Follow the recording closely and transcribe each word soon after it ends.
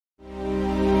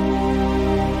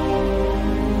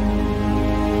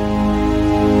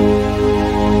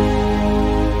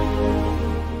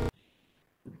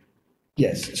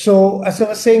Yes. So as I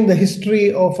was saying, the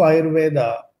history of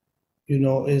Ayurveda,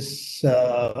 is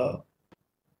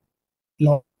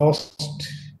lost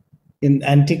in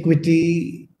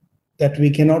antiquity, that we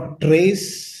cannot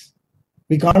trace.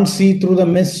 We can't see through the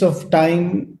mists of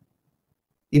time.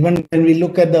 Even when we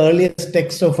look at the earliest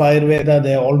texts of Ayurveda,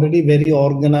 they are already very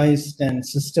organized and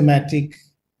systematic.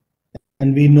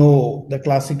 And we know the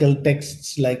classical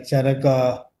texts like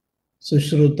Charaka,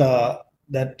 Sushruta,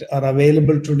 that are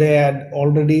available today had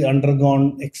already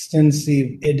undergone extensive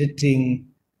editing,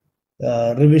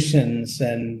 revisions,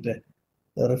 and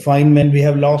refinement. We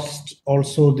have lost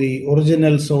also the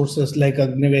original sources like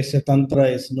Agnivesha Tantra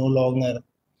is no longer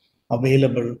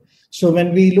available. So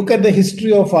when we look at the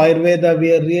history of Ayurveda,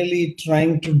 we are really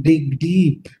trying to dig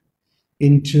deep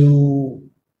into,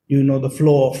 the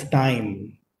flow of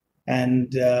time.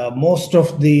 And most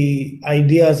of the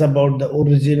ideas about the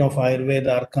origin of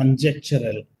Ayurveda are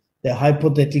conjectural, they're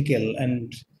hypothetical,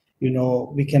 and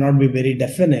we cannot be very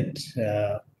definite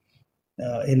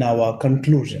in our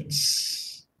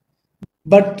conclusions.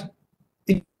 But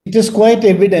it is quite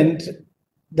evident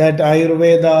that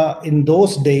Ayurveda in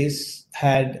those days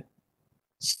had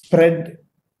spread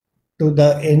to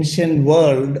the ancient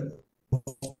world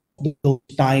of those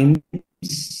times.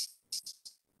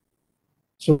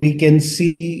 So we can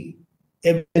see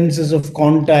evidences of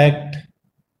contact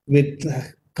with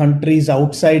countries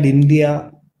outside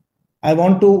India. I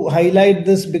want to highlight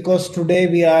this because today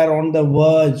we are on the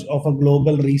verge of a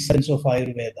global resurgence of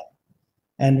Ayurveda.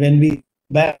 And when we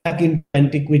back into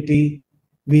antiquity,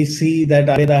 we see that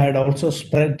Ayurveda had also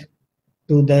spread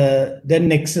to the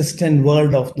then existent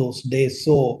world of those days.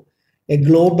 So a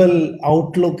global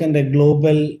outlook and a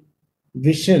global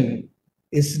vision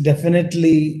is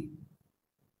definitely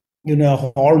a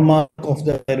hallmark of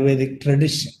the Ayurvedic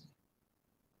tradition.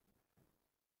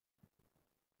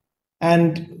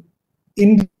 And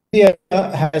India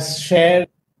has shared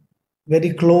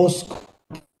very close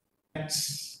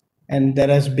contacts, and there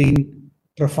has been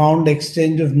profound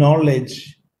exchange of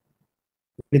knowledge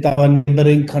with our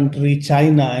neighboring country,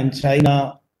 China. And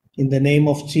China, in the name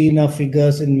of China,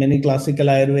 figures in many classical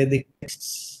Ayurvedic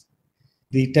texts.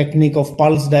 The technique of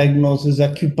pulse diagnosis,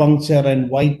 acupuncture, and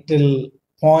vital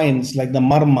points like the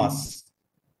marmas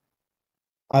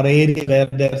are areas where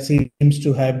there seems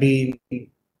to have been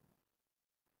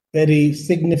very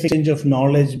significant of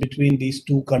knowledge between these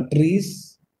two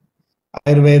countries.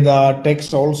 Ayurveda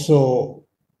texts also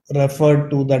referred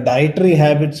to the dietary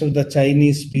habits of the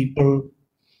Chinese people.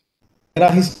 There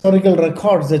are historical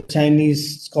records that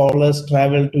Chinese scholars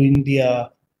traveled to India,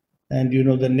 and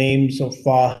the names of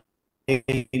Fa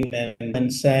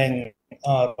and Sang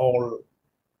are all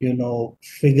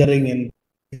figuring in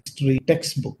history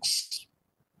textbooks.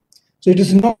 So it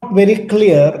is not very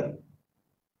clear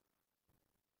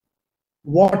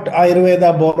what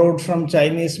Ayurveda borrowed from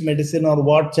Chinese medicine or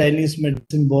what Chinese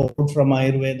medicine borrowed from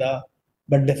Ayurveda,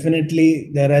 but definitely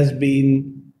there has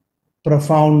been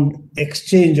profound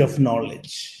exchange of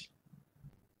knowledge.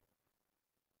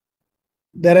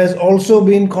 There has also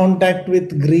been contact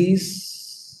with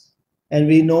Greece, and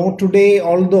we know today,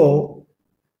 although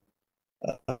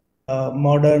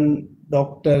modern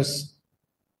doctors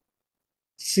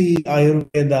see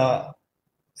Ayurveda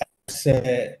as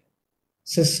a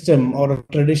system or a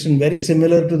tradition very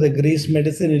similar to the Greece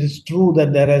medicine, it is true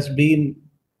that there has been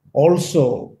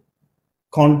also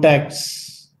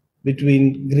contacts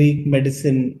between Greek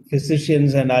medicine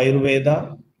physicians and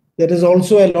Ayurveda. There is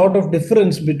also a lot of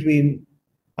difference between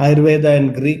Ayurveda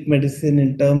and Greek medicine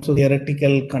in terms of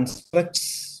theoretical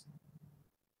constructs.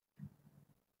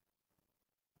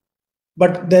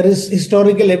 But there is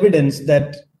historical evidence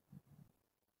that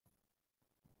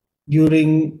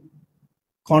during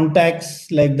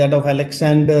contacts like that of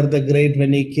Alexander the Great,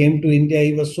 when he came to India,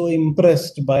 he was so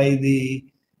impressed by the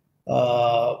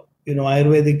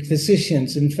Ayurvedic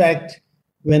physicians. In fact,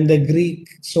 when the Greek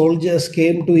soldiers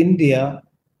came to India,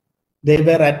 they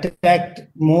were attacked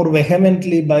more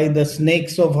vehemently by the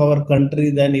snakes of our country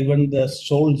than even the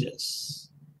soldiers.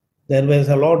 There was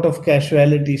a lot of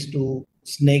casualties to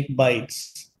snake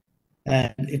bites,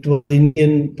 and it was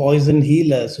Indian poison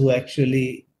healers who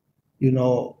actually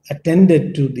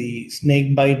attended to the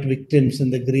snake bite victims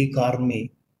in the Greek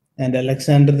army. And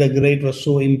Alexander the Great was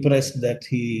so impressed that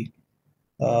he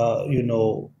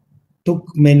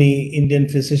took many Indian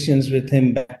physicians with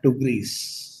him back to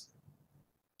Greece.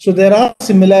 So there are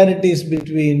similarities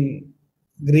between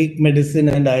Greek medicine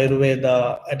and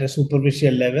Ayurveda at a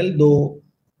superficial level, though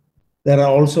there are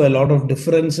also a lot of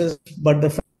differences. But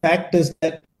the fact is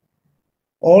that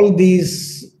all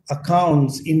these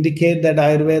accounts indicate that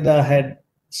Ayurveda had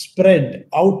spread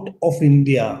out of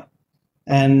India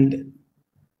and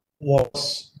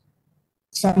was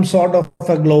some sort of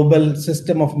a global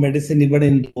system of medicine even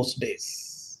in those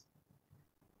days.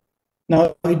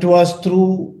 Now, it was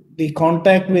through the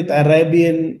contact with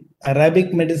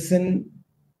Arabic medicine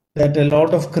that a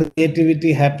lot of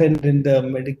creativity happened in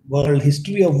the world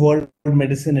history of world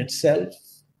medicine itself.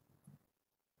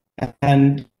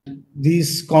 And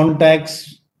these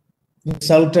contacts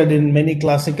resulted in many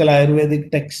classical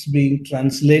Ayurvedic texts being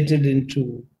translated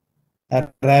into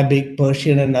Arabic,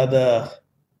 Persian, and other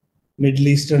Middle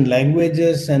Eastern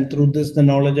languages. And through this, the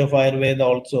knowledge of Ayurveda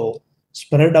also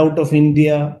spread out of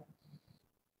India.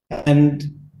 And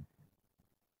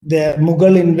the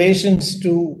Mughal invasions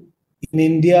in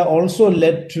India also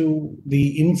led to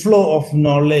the inflow of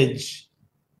knowledge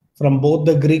from both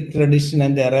the Greek tradition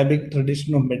and the Arabic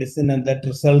tradition of medicine, and that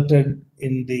resulted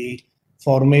in the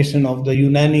formation of the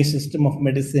Unani system of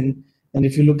medicine. And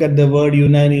if you look at the word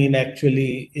Unani, it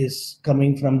actually is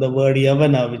coming from the word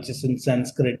Yavana, which is in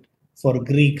Sanskrit for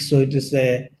Greek. So it is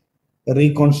a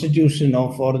reconstitution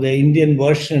of, or the Indian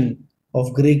version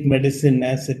of Greek medicine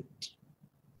as it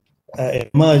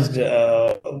emerged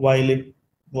while it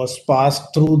was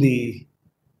passed through the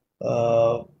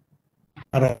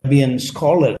Arabian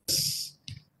scholars.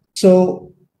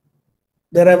 So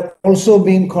there have also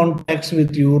been contacts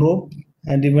with Europe,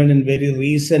 and even in very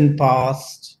recent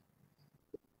past,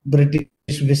 British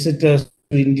visitors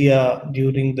to India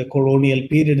during the colonial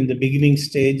period in the beginning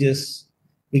stages,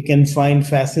 we can find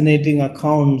fascinating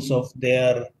accounts of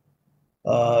their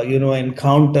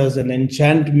encounters and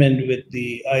enchantment with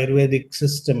the Ayurvedic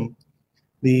system.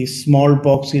 The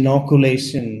smallpox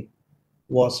inoculation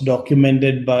was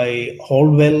documented by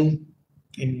Holwell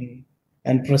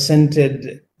and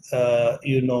presented to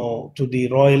the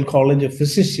Royal College of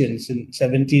Physicians in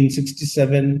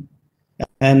 1767.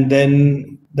 And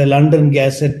then the London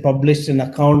Gazette published an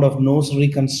account of nose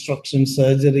reconstruction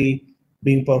surgery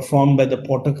being performed by the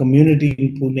Potter community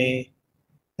in Pune.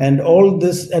 And all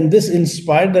this,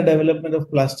 inspired the development of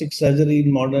plastic surgery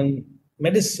in modern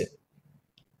medicine.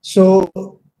 So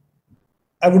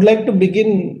I would like to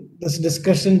begin this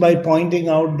discussion by pointing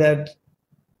out that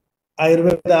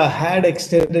Ayurveda had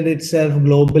extended itself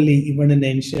globally even in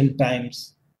ancient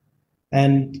times.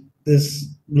 And this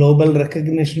global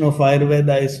recognition of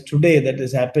Ayurveda is today that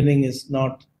is happening is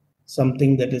not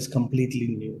something that is completely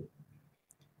new.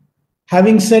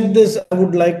 Having said this, I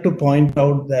would like to point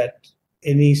out that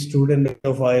any student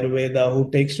of Ayurveda who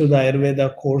takes to the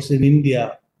Ayurveda course in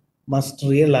India must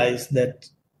realize that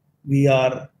we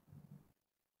are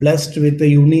blessed with a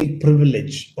unique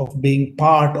privilege of being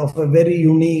part of a very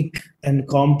unique and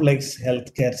complex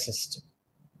healthcare system.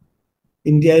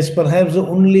 India is perhaps the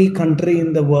only country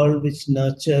in the world which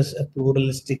nurtures a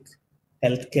pluralistic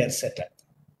healthcare setup,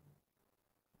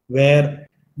 where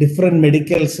different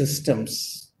medical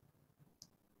systems,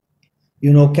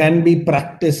 can be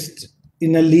practiced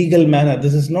in a legal manner.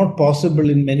 This is not possible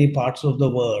in many parts of the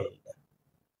world.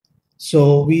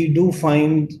 So we do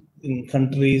find in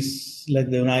countries like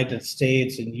the United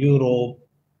States, in Europe,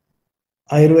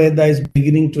 Ayurveda is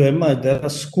beginning to emerge. There are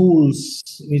schools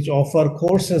which offer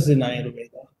courses in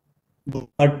Ayurveda,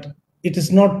 but it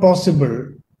is not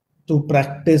possible to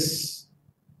practice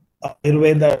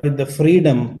Ayurveda with the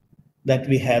freedom that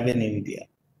we have in India.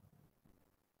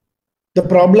 The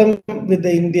problem with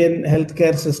the Indian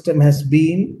healthcare system has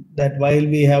been that while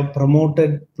we have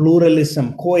promoted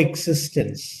pluralism,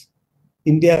 coexistence,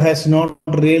 India has not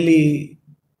really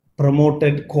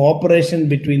promoted cooperation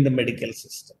between the medical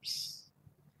systems.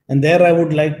 And there I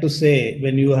would like to say,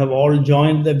 when you have all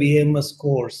joined the BMS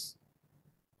course,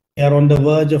 we are on the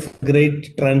verge of a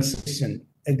great transition,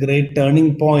 a great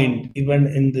turning point, even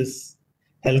in this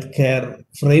healthcare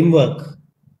framework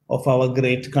of our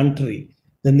great country.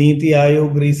 The Niti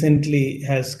Aayog recently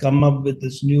has come up with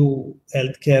this new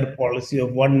healthcare policy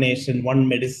of one nation, one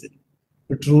medicine,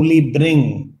 to truly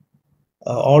bring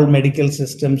all medical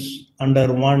systems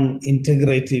under one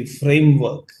integrative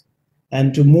framework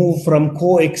and to move from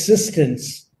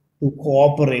coexistence to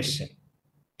cooperation.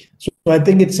 So I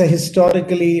think it's a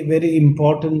historically very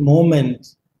important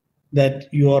moment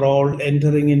that you are all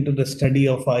entering into the study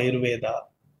of Ayurveda,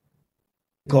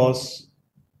 because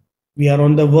we are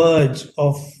on the verge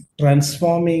of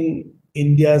transforming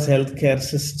India's healthcare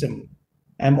system.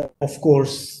 I'm, of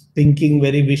course, thinking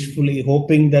very wishfully,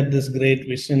 hoping that this great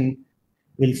vision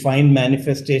will find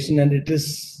manifestation, and it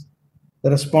is the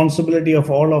responsibility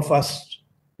of all of us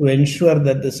to ensure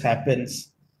that this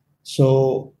happens.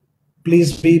 So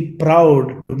please be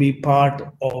proud to be part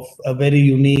of a very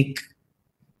unique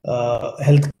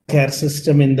healthcare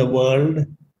system in the world,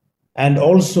 and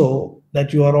also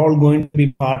that you are all going to be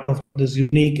part of this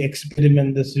unique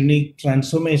experiment, this unique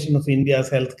transformation of India's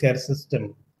healthcare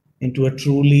system into a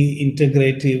truly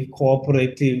integrative,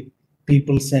 cooperative,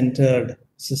 people-centered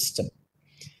system.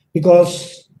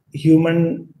 Because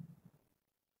human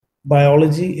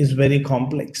biology is very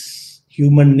complex.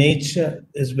 Human nature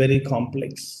is very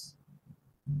complex.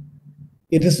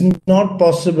 It is not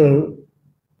possible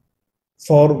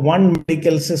for one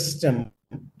medical system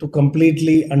to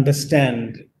completely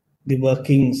understand the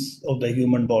workings of the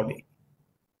human body.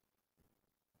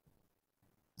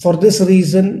 For this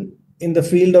reason, in the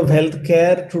field of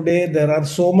healthcare today, there are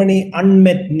so many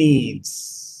unmet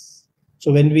needs.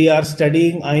 So when we are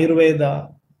studying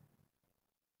Ayurveda,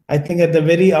 I think at the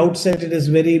very outset, it is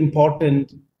very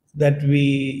important that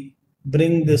we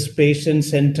bring this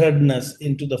patient-centeredness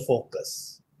into the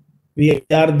focus. We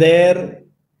are there,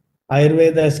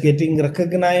 Ayurveda is getting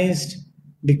recognized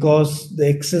because the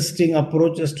existing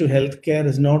approaches to healthcare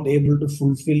is not able to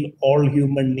fulfill all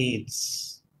human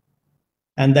needs.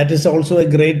 And that is also a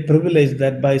great privilege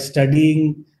that by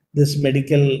studying this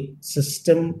medical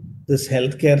system, this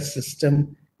healthcare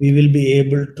system, we will be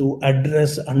able to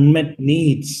address unmet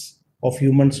needs of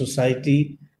human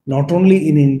society, not only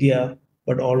in India,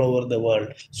 but all over the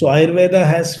world. So Ayurveda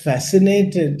has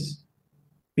fascinated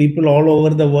people all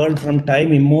over the world from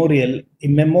time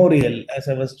immemorial, as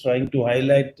I was trying to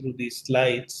highlight through these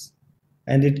slides,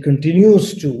 and it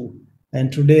continues to.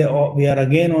 And today we are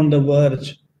again on the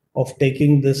verge of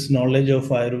taking this knowledge of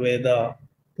Ayurveda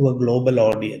to a global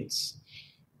audience.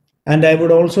 And I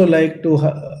would also like to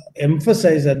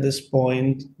emphasize at this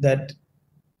point that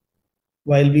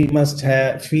while we must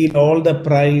feel all the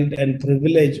pride and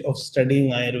privilege of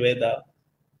studying Ayurveda,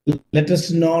 let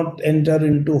us not enter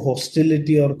into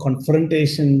hostility or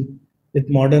confrontation with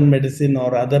modern medicine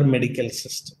or other medical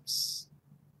systems.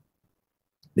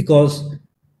 Because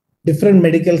different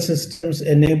medical systems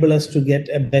enable us to get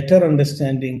a better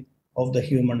understanding of the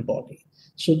human body.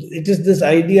 So it is this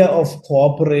idea of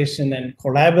cooperation and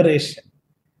collaboration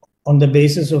on the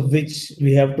basis of which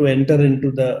we have to enter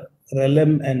into the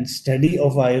realm and study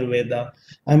of Ayurveda.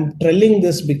 I'm telling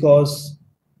this because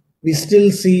we still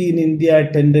see in India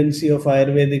a tendency of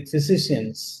Ayurvedic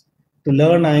physicians to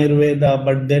learn Ayurveda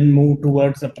but then move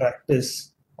towards the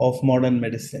practice of modern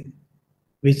medicine,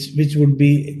 which would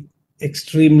be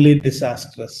extremely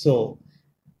disastrous. So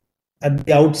at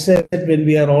the outset, when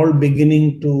we are all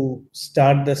beginning to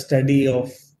start the study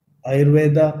of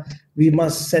Ayurveda, we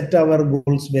must set our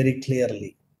goals very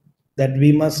clearly, that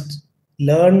we must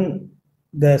learn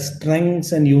the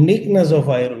strengths and uniqueness of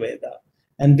Ayurveda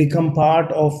and become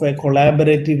part of a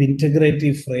collaborative,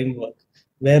 integrative framework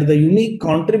where the unique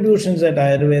contributions that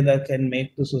Ayurveda can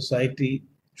make to society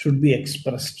should be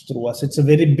expressed through us. It's a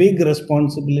very big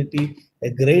responsibility,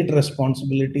 a great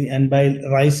responsibility, and by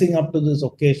rising up to this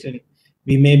occasion,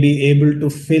 we may be able to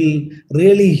fill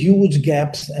really huge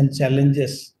gaps and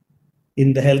challenges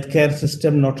in the healthcare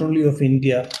system, not only of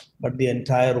India, but the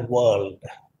entire world.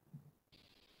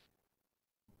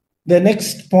 The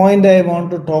next point I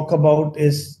want to talk about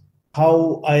is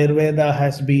how Ayurveda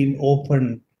has been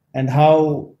opened and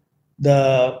how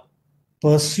the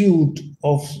pursuit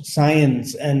of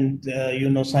science and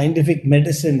scientific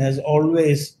medicine has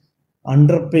always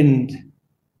underpinned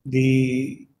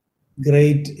the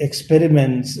great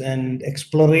experiments and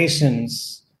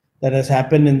explorations that has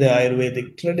happened in the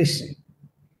Ayurvedic tradition.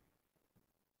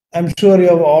 I'm sure you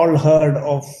have all heard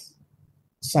of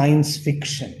science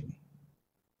fiction.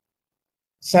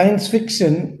 Science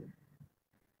fiction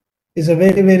is a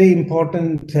very, very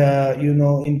important,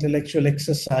 intellectual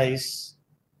exercise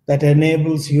that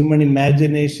enables human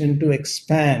imagination to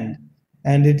expand.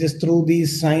 And it is through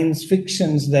these science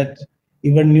fictions that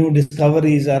even new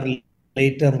discoveries are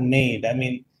later made. I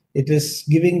mean, it is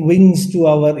giving wings to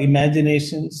our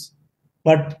imaginations,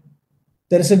 but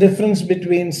there is a difference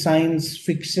between science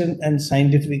fiction and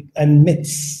scientific and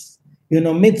myths.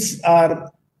 Myths are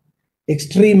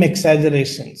extreme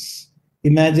exaggerations,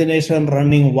 imagination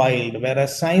running wild,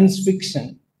 whereas science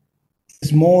fiction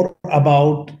is more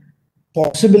about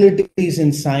possibilities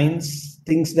in science,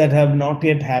 things that have not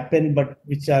yet happened, but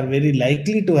which are very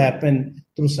likely to happen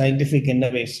through scientific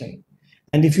innovation.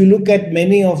 And if you look at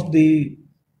many of the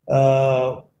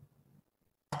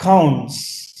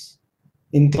accounts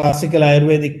in classical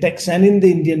Ayurvedic texts and in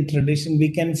the Indian tradition, we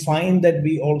can find that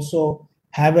we also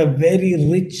have a very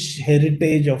rich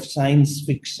heritage of science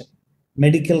fiction,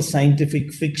 medical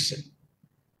scientific fiction,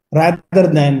 rather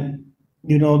than,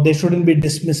 they shouldn't be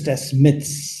dismissed as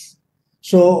myths.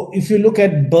 So if you look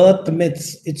at birth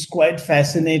myths, it's quite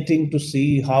fascinating to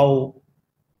see how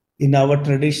in our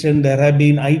tradition there have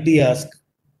been ideas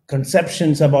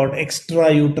conceptions about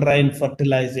extrauterine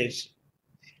fertilization,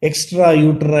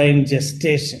 extrauterine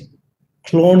gestation,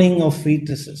 cloning of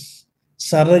fetuses,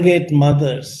 surrogate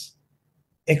mothers,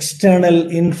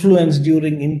 external influence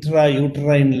during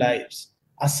intrauterine lives,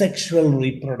 asexual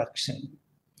reproduction.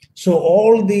 So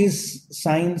all these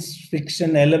science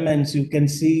fiction elements you can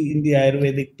see in the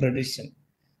Ayurvedic tradition.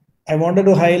 I wanted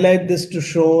to highlight this to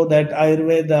show that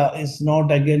Ayurveda is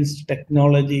not against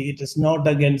technology. It is not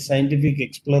against scientific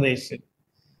exploration.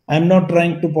 I'm not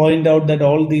trying to point out that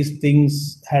all these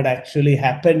things had actually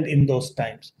happened in those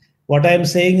times. What I'm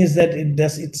saying is that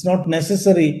it's not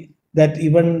necessary that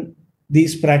even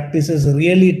these practices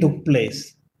really took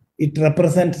place. It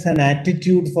represents an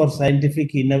attitude for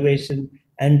scientific innovation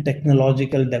and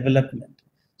technological development.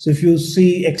 So if you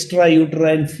see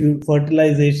extrauterine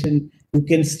fertilization, you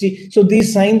can see. So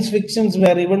these science fictions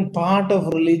were even part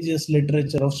of religious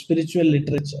literature, of spiritual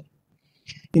literature.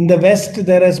 In the West,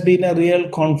 there has been a real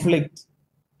conflict.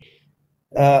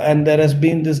 And there has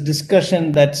been this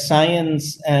discussion that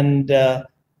science and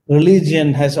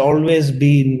religion has always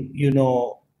been,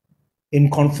 in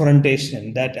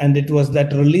confrontation. And it was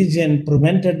that religion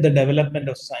prevented the development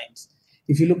of science.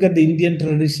 If you look at the Indian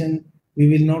tradition, we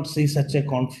will not see such a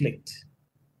conflict.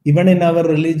 Even in our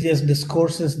religious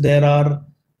discourses, there are,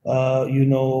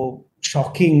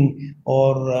 shocking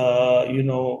or,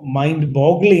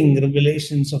 mind-boggling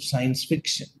revelations of science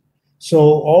fiction. So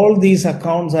all these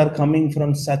accounts are coming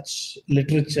from such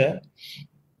literature.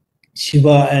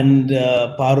 Shiva and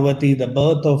Parvati, the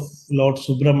birth of Lord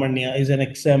Subramanya, is an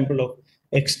example of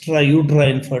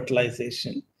extrauterine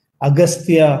fertilization.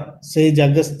 Agastya, sage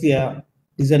Agastya,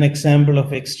 is an example of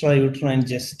extrauterine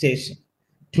gestation.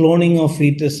 Cloning of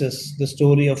fetuses, the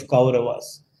story of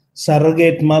Kauravas.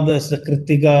 Surrogate mothers, the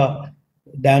Kritika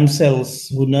damsels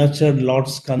who nurtured Lord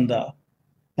Skanda.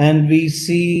 And we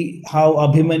see how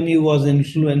Abhimanyu was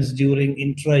influenced during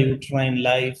intrauterine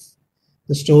life,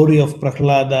 the story of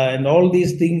Prahlada, and all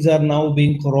these things are now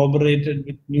being corroborated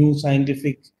with new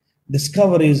scientific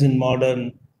discoveries in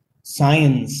modern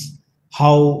science,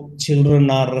 how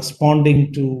children are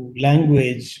responding to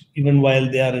language even while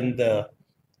they are in the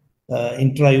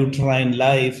intrauterine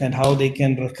life, and how they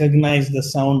can recognize the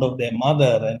sound of their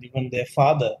mother and even their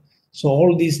father. So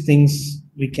all these things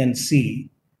we can see.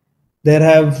 There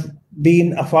have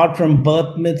been, apart from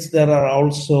birth myths, there are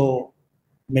also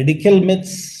medical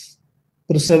myths,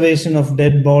 preservation of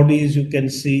dead bodies, you can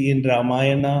see in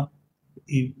Ramayana.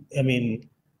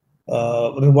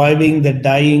 Reviving the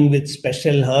dying with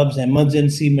special herbs,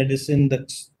 emergency medicine, the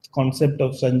concept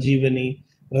of Sanjeevani,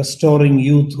 restoring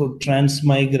youthhood,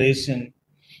 transmigration.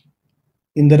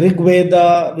 In the Rig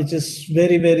Veda, which is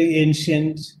very, very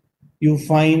ancient, you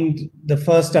find the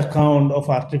first account of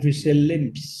artificial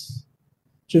limbs.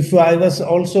 So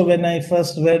when I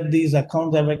first read these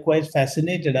accounts, I was quite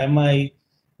fascinated. Am I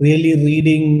really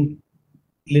reading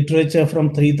literature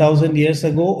from 3,000 years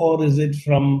ago, or is it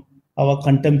from our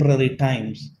contemporary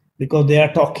times? Because they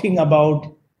are talking about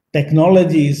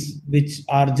technologies which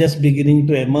are just beginning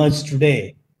to emerge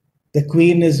today. The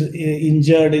queen is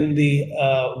injured in the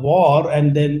war,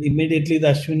 and then immediately the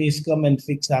Ashwinis come and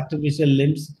fix artificial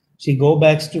limbs. She goes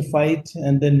back to fight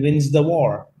and then wins the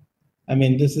war.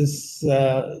 This is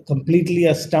completely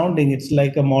astounding. It's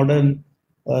like a modern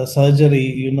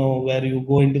surgery, where you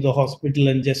go into the hospital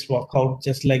and just walk out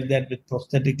just like that with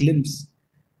prosthetic limbs.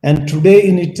 And today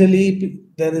in Italy,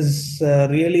 there is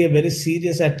really a very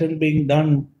serious attempt being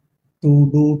done to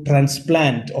do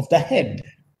transplant of the head.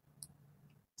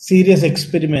 Serious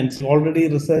experiments. Already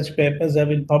research papers have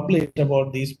been published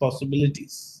about these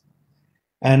possibilities.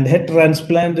 And head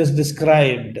transplant is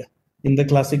described in the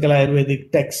classical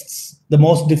Ayurvedic texts. The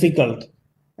most difficult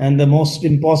and the most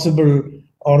impossible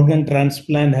organ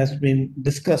transplant has been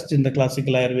discussed in the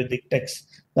classical Ayurvedic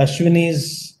texts. The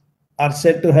Ashwinis are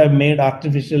said to have made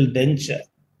artificial denture.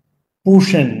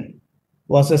 Pushan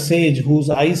was a sage whose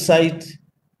eyesight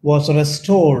was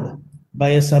restored by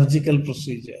a surgical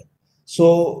procedure.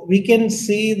 So we can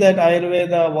see that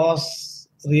Ayurveda was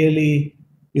really,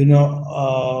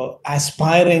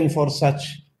 aspiring for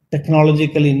such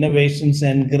technological innovations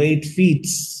and great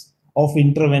feats of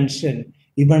intervention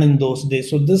even in those days.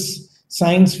 So this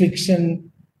science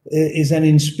fiction is an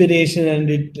inspiration, and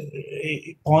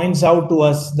it points out to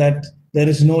us that there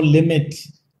is no limit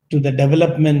to the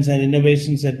developments and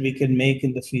innovations that we can make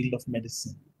in the field of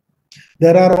medicine.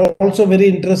 There are also very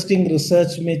interesting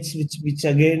research myths which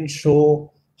again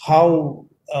show how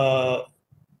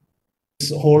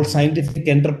this whole scientific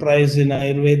enterprise in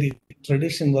Ayurvedic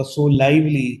tradition was so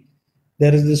lively.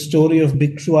 There is the story of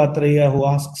Bhikshu Atraya, who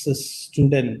asks a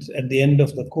student at the end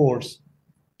of the course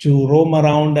to roam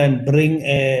around and bring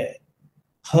a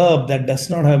herb that does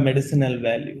not have medicinal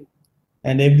value.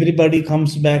 And everybody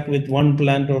comes back with one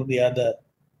plant or the other.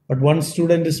 But one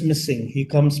student is missing. He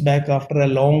comes back after a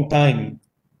long time,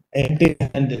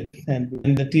 empty-handed. And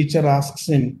when the teacher asks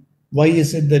him, why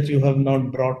is it that you have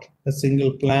not brought a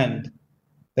single plant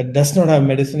that does not have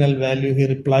medicinal value, he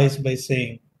replies by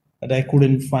saying that I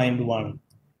couldn't find one.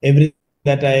 Everything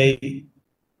that I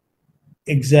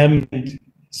examined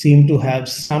seemed to have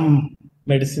some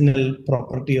medicinal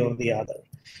property or the other.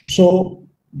 So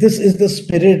this is the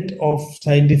spirit of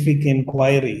scientific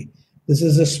inquiry. This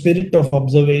is the spirit of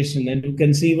observation. And you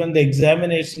can see even the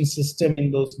examination system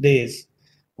in those days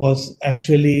was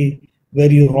actually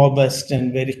very robust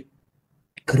and very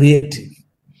creative.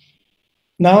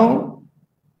 Now,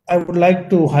 I would like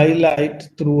to highlight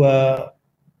through a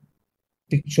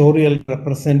pictorial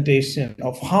representation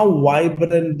of how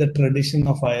vibrant the tradition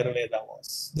of Ayurveda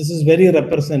was. This is very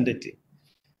representative.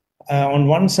 On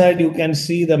one side, you can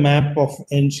see the map of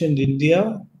ancient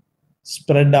India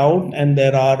spread out, and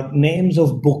there are names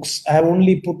of books. I have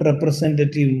only put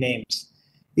representative names.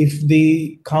 If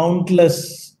the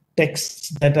countless texts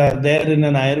that are there in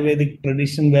an Ayurvedic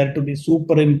tradition were to be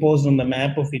superimposed on the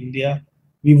map of India,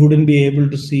 we wouldn't be able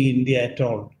to see India at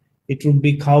all. It would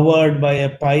be covered by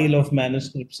a pile of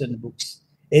manuscripts and books.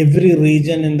 Every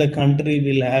region in the country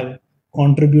will have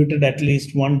contributed at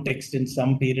least one text in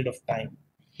some period of time.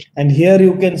 And here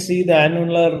you can see the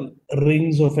annular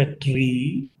rings of a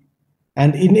tree.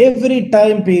 And in every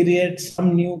time period,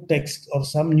 some new text or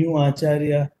some new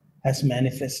acharya has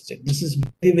manifested. This is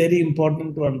very, very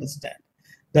important to understand,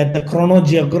 that the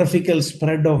chronogeographical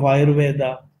spread of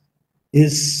Ayurveda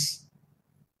is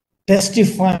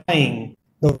testifying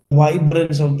the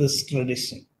vibrance of this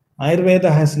tradition.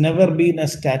 Ayurveda has never been a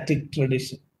static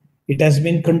tradition. It has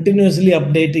been continuously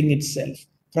updating itself.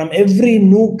 From every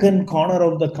nook and corner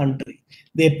of the country,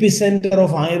 the epicenter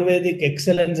of Ayurvedic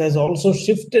excellence has also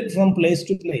shifted from place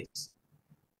to place.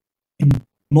 In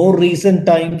more recent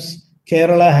times,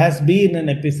 Kerala has been an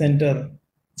epicenter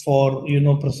for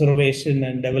preservation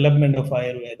and development of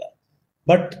Ayurveda.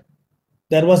 But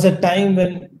there was a time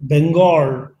when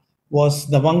Bengal was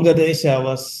the Vangadesha,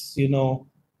 was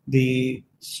the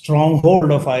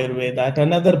stronghold of Ayurveda. At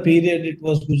another period, it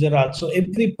was Gujarat. So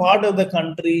every part of the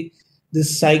country,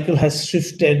 this cycle has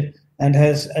shifted and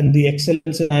the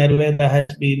excellence in Ayurveda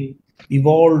has been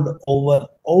evolved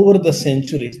over the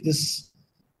centuries. This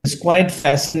is quite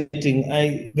fascinating.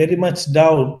 I very much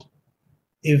doubt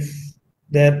if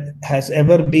there has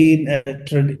ever been a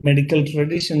medical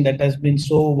tradition that has been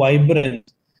so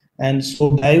vibrant and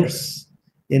so diverse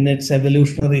in its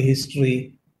evolutionary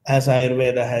history as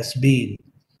Ayurveda has been.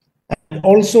 And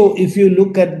also, if you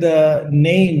look at the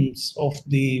names of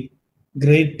the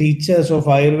great teachers of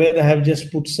Ayurveda, I have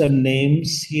just put some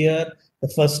names here. The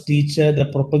first teacher, the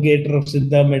propagator of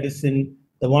Siddha medicine,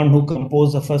 the one who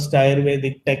composed the first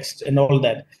Ayurvedic text and all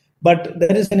that. But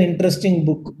there is an interesting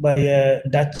book by a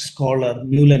Dutch scholar,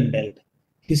 Meulenbeld,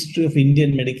 History of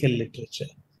Indian Medical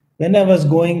Literature. When I was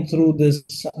going through this,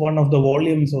 one of the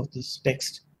volumes of this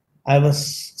text, I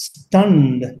was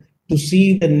stunned to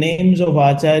see the names of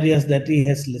acharyas that he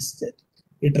has listed.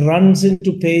 It runs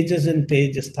into pages and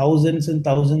pages, thousands and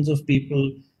thousands of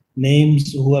people,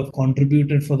 names who have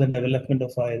contributed for the development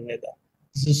of Ayurveda.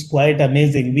 This is quite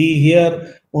amazing. We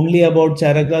hear only about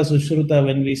Charaka, Sushruta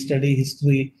when we study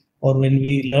history or when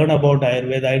we learn about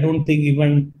Ayurveda. I don't think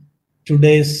even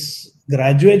today's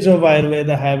graduates of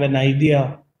Ayurveda have an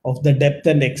idea of the depth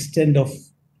and extent of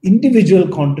individual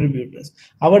contributors.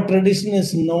 Our tradition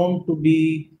is known to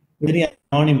be very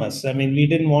anonymous. I mean, we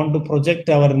didn't want to project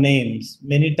our names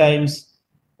many times,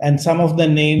 and some of the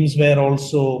names were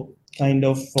also kind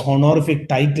of honorific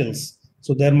titles.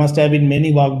 So there must have been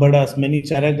many Vagbhadas, many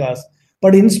Charakas.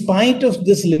 But in spite of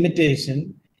this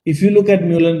limitation, if you look at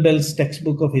Meulenbeld's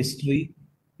textbook of history,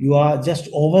 you are just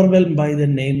overwhelmed by the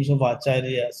names of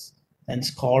acharyas and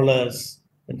scholars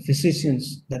and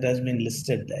physicians that has been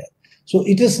listed there. So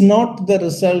it is not the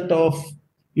result of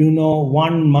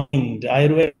one mind.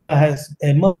 Ayurveda has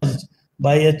emerged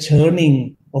by a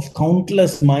churning of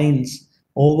countless minds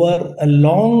over a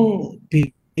long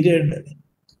period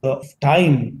of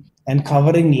time and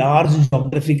covering large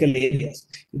geographical areas.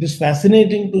 It is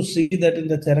fascinating to see that in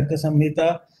the Charaka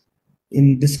Samhita,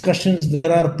 in discussions,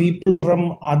 there are people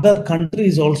from other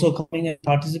countries also coming and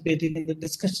participating in the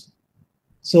discussion.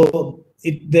 So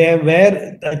I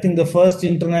think the first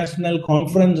international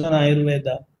conference on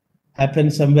Ayurveda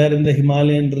happened somewhere in the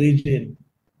Himalayan region,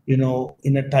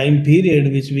 in a time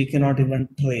period which we cannot even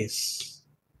trace.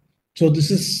 So this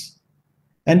is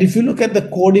And if you look at the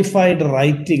codified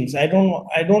writings, I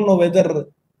don't know whether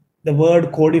the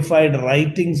word codified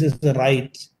writings is the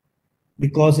right,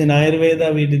 because in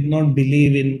Ayurveda we did not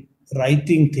believe in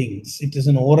writing things. It is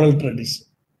an oral tradition.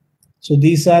 So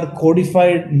these are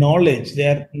codified knowledge. They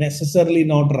are necessarily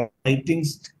not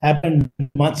writings, happened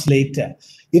much later.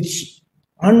 It's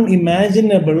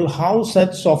unimaginable how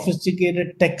such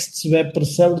sophisticated texts were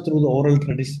preserved through the oral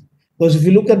tradition. Because if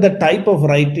you look at the type of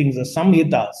writings, the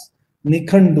samhitas,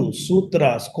 nikhandus,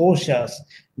 sutras, koshas,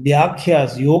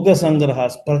 vyakhyas, yoga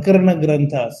sangrahas, prakarana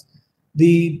granthas,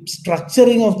 the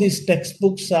structuring of these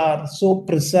textbooks are so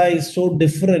precise, so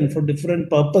different for different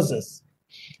purposes.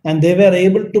 And they were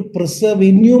able to preserve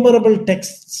innumerable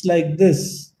texts like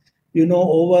this,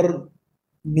 over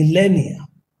millennia,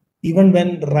 even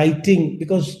when writing,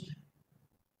 because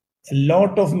a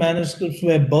lot of manuscripts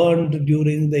were burned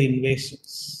during the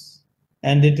invasions.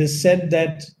 And it is said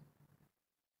that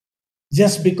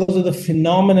just because of the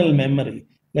phenomenal memory,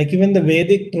 like even the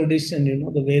Vedic tradition,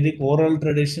 the Vedic oral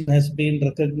tradition has been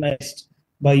recognized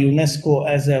by UNESCO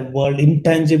as a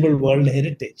intangible world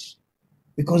heritage.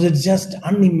 Because it's just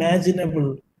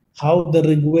unimaginable how the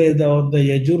Rigveda or the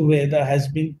Yajurveda has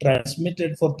been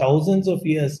transmitted for thousands of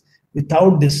years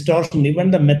without distortion.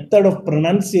 Even the method of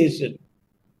pronunciation,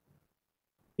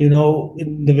 in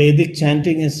the Vedic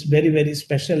chanting is very, very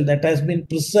special. That has been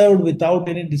preserved without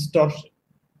any distortion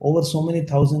over so many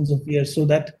thousands of years. So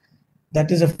that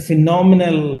is a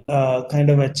phenomenal kind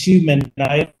of achievement. In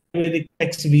Ayurvedic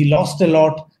texts, we lost a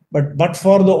lot, but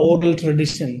for the oral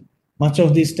tradition, much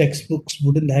of these textbooks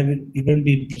wouldn't have even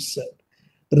been preserved.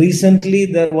 Recently,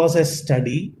 there was a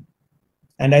study,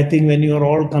 and I think when you are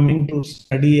all coming to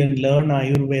study and learn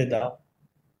Ayurveda,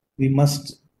 we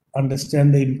must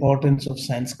understand the importance of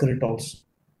Sanskrit also.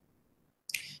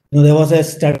 There was a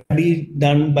study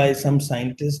done by some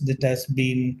scientists that has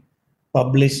been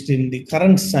published in the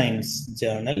Current Science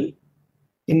journal,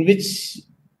 in which,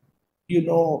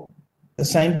 the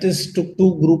scientists took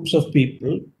two groups of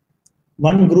people.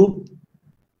 One group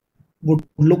would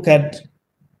look at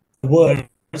words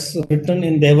written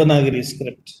in Devanagari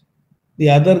script. The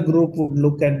other group would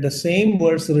look at the same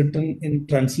words written in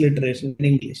transliteration in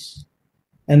English.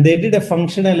 And they did a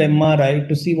functional MRI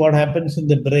to see what happens in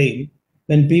the brain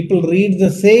when people read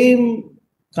the same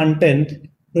content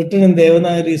written in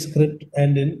Devanagari script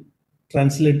and in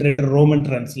transliterated Roman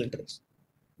transliteration.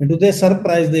 And to their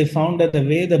surprise, they found that the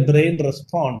way the brain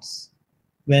responds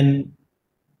when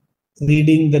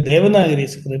reading the Devanagari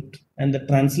script and the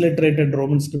transliterated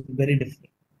Roman script is very different.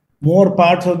 More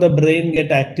parts of the brain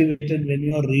get activated when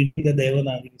you are reading the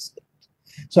Devanagari script.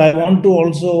 So I want to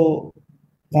also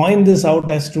point this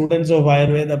out as students of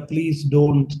Ayurveda. Please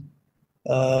don't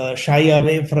shy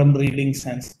away from reading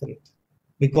Sanskrit,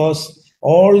 because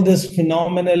all these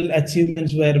phenomenal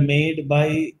achievements were made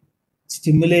by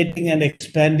stimulating and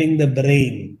expanding the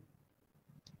brain.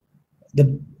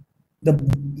 The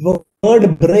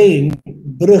word brain,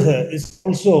 brih, is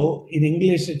also in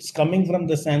English, it's coming from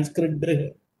the Sanskrit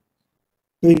brih,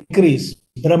 to increase,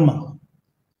 Brahma.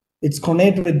 It's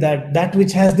connate with that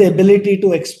which has the ability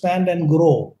to expand and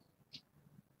grow.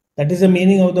 That is the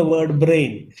meaning of the word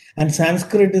brain. And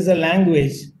Sanskrit is a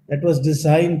language that was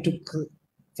designed to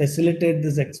facilitate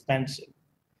this expansion.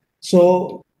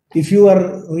 So if you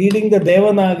are reading the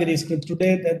Devanagari script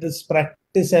today, that this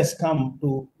practice has come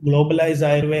to globalize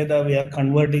Ayurveda. We are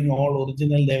converting all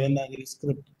original Devanagari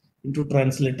script into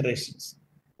transliterations.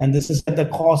 And this is at the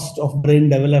cost of brain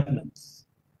development.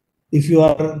 If you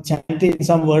are chanting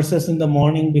some verses in the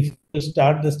morning before you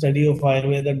start the study of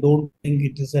Ayurveda, don't think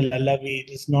it is a lullaby. It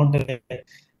is not a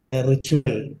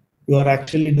ritual. You are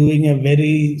actually doing a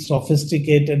very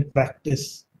sophisticated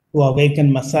practice to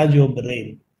awaken, massage your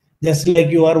brain. Just like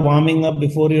you are warming up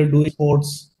before you're doing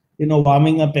sports,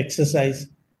 warming up exercise.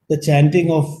 The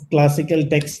chanting of classical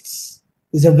texts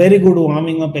is a very good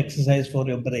warming up exercise for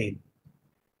your brain.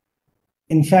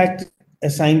 In fact, a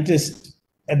scientist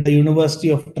at the University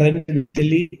of Trent in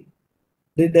Italy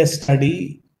did a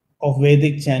study of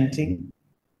Vedic chanting,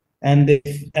 and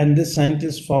this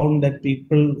scientist found that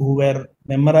people who were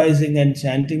memorizing and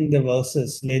chanting the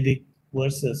verses, Vedic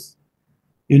verses,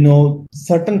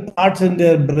 certain parts in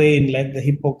their brain, like the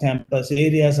hippocampus,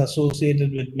 areas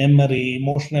associated with memory,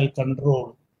 emotional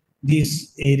control,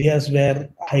 these areas were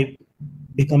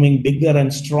becoming bigger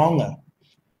and stronger.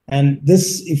 And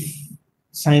this, if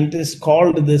scientists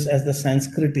called this as the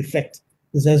Sanskrit effect.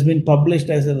 This has been published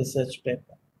as a research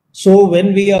paper. So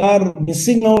when we are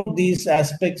missing out these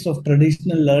aspects of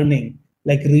traditional learning,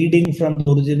 like reading from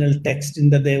the original text in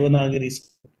the Devanagari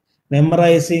script,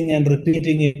 memorizing and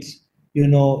repeating it,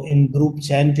 in group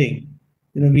chanting,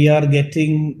 we are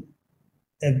getting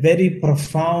a very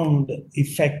profound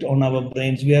effect on our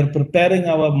brains. We are preparing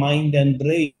our mind and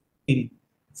brain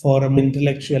for an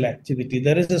intellectual activity.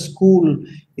 There is a school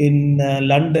in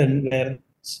London where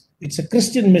it's a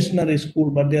Christian missionary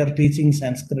school, but they are teaching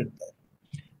Sanskrit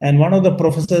there. And one of the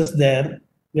professors there,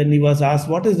 when he was asked,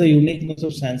 what is the uniqueness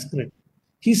of Sanskrit?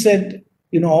 He said,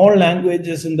 all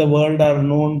languages in the world are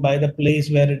known by the place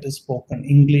where it is spoken.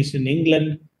 English in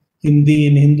England, Hindi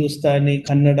in Hindustani,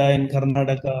 Kannada in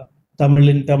Karnataka, Tamil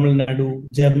in Tamil Nadu,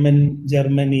 German,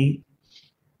 Germany,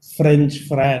 French,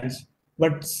 France.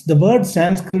 But the word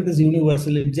Sanskrit is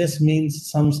universal. It just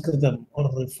means Samskritam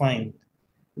or refined.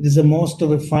 It is the most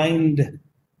refined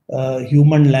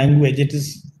human language. It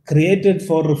is created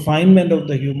for refinement of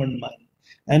the human mind.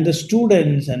 And the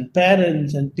students and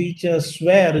parents and teachers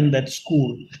swear in that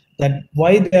school that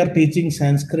why they are teaching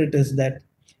Sanskrit is that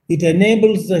it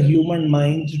enables the human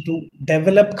mind to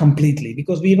develop completely.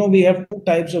 Because we know we have two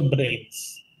types of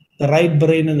brains, the right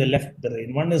brain and the left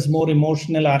brain. One is more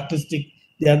emotional, artistic.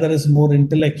 The other is more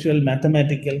intellectual,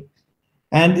 mathematical.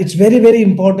 And it's very, very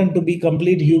important to be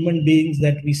complete human beings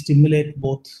that we stimulate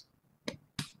both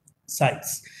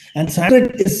sides. And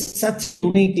Sanskrit is such a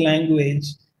unique language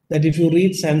that if you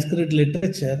read Sanskrit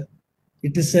literature,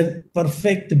 it is a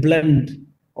perfect blend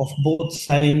of both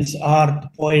science, art,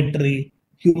 poetry,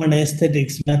 human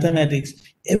aesthetics, mathematics.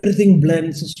 Everything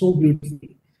blends so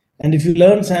beautifully. And if you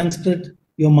learn Sanskrit,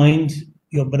 your mind,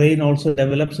 your brain also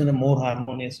develops in a more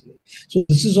harmonious way. So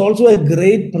this is also a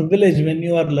great privilege. When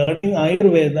you are learning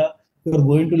Ayurveda, you are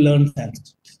going to learn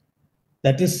Sanskrit.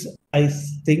 That is, I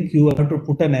think you have to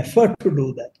put an effort to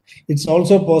do that. It's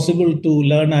also possible to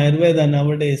learn Ayurveda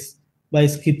nowadays by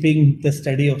skipping the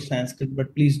study of Sanskrit,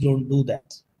 but please don't do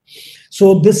that.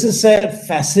 So this is a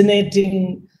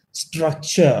fascinating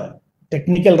structure.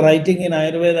 Technical writing in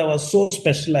Ayurveda was so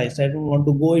specialized. I don't want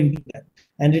to go into that.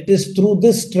 And it is through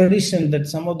this tradition that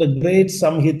some of the great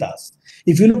samhitas,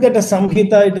 if you look at a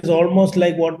samhita, it is almost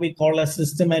like what we call a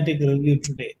systematic review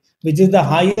today, which is the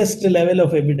highest level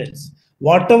of evidence.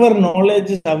 Whatever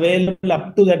knowledge is available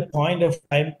up to that point of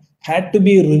time had to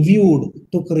be reviewed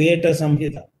to create a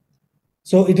samhita.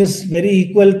 So it is very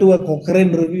equal to a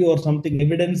Cochrane review or something,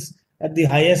 evidence at the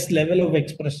highest level of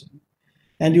expression.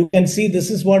 And you can see this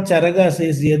is what Charaka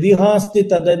says, Yadihasti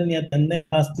tadanya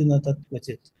tannehasti na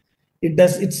tatvachit.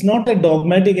 It's not a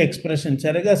dogmatic expression.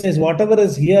 Charaka says whatever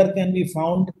is here can be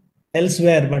found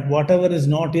elsewhere, but whatever is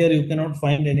not here, you cannot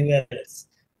find anywhere else.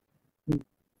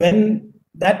 When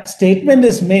that statement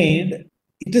is made,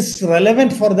 it is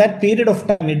relevant for that period of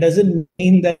time. It doesn't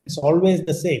mean that it's always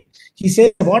the same. He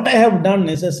says, what I have done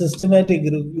is a systematic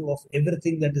review of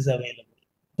everything that is available.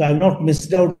 So I have not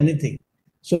missed out anything.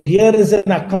 So here is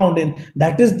an account, and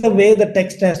that is the way the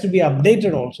text has to be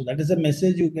updated also. That is a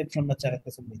message you get from the Charaka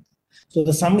Samhita. So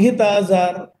the Samhitas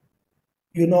are,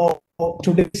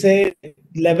 today say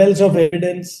levels of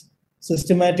evidence,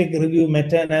 systematic review,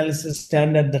 meta-analysis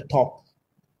stand at the top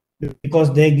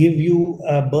because they give you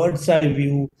a bird's eye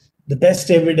view. The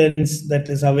best evidence that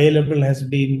is available has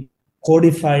been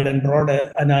codified and brought.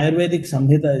 An Ayurvedic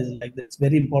Samhita is like that. It's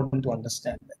very important to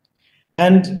understand that.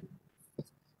 And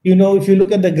if you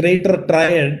look at the greater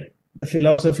triad, the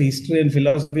philosophy, history and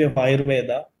philosophy of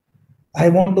Ayurveda, I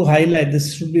want to highlight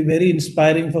this should be very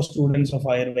inspiring for students of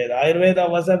Ayurveda. Ayurveda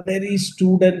was a very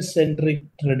student-centric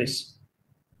tradition.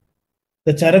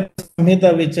 The Charaka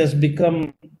Samhita, which has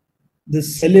become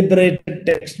this celebrated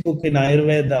textbook in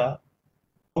Ayurveda,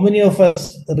 how many of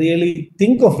us really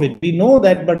think of it? We know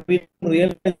that, but we don't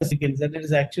realize that it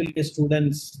is actually a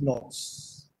student's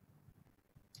notes.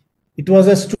 It was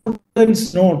a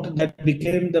student's note that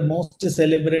became the most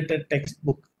celebrated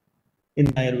textbook in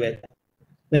Ayurveda.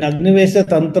 When Agnivesha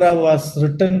Tantra was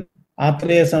written,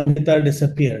 Atreya Samhita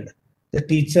disappeared. The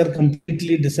teacher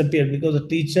completely disappeared because the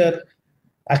teacher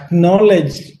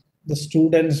acknowledged the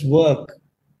student's work,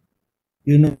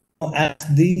 as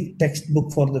the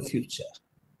textbook for the future.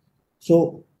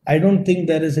 So I don't think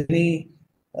there is any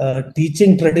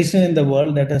teaching tradition in the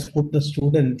world that has put the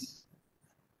students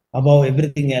above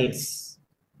everything else.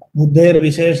 Buddhair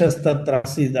Visheshastatra,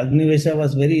 Agnivesha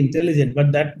was very intelligent,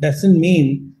 but that doesn't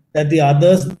mean that the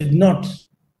others did not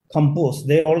compose.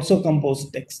 They also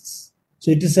composed texts.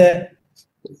 So it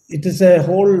is a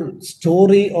whole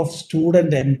story of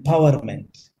student empowerment.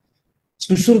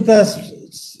 Sushruta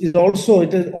is also,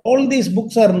 all these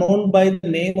books are known by the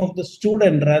name of the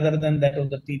student rather than that of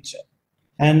the teacher.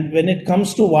 And when it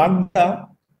comes to Vagbhata,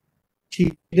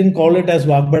 he didn't call it as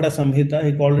Vagbhata Samhita,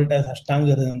 he called it as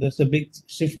Ashtanga Hridayam. There's a big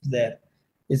shift there.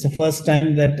 It's the first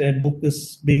time that a book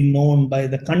is being known by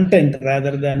the content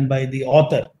rather than by the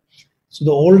author. So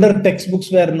the older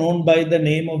textbooks were known by the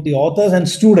name of the authors and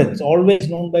students, always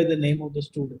known by the name of the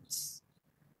students.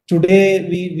 Today,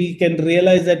 we can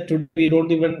realize that today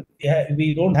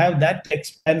we don't have that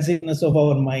expansiveness of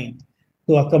our mind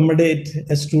to accommodate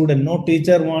a student. No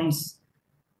teacher wants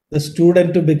the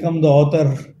student to become the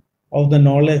author of the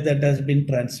knowledge that has been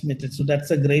transmitted. So that's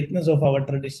the greatness of our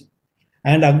tradition.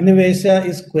 And Agni-Vesha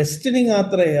is questioning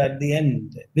Atreya at the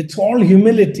end with all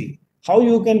humility. How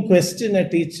you can question a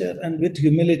teacher and with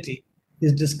humility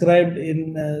is described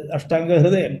in Ashtanga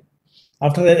Hridayam.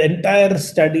 After an entire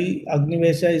study,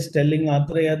 Agni-Vesha is telling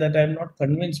Atreya that I am not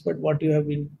convinced, but what you have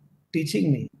been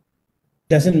teaching me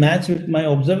doesn't match with my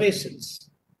observations.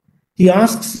 He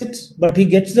asks it, but he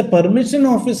gets the permission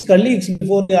of his colleagues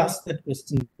before they ask that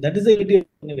question. That is the idea of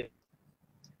Agni-Vesha.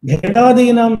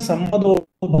 Bhedadinam sammado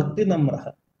bhakti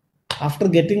namraha. After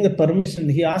getting the permission,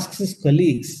 he asks his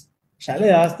colleagues, shall I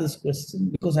ask this question?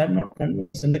 Because I am not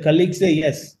convinced. And the colleagues say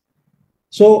yes.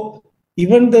 So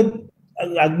even the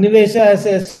Agni-Vesha as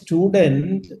a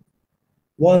student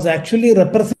was actually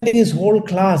representing his whole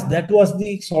class. That was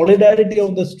the solidarity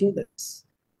of the students.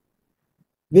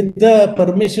 With the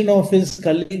permission of his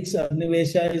colleagues,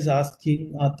 Agni-Vesha is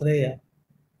asking Atreya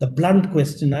the blunt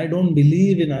question, I don't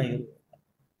believe in Ayurveda.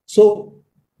 So,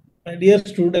 my dear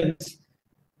students,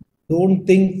 don't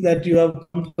think that you have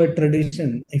come to a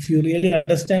tradition. If you really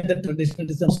understand the tradition,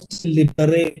 it is the most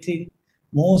liberating,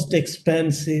 most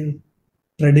expansive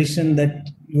tradition that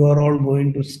you are all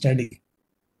going to study.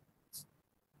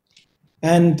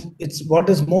 And it's what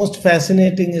is most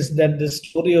fascinating is that the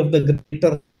story of the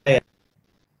greater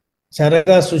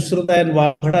Charaka, Sushruta and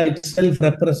Vaghada itself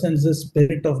represents the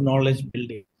spirit of knowledge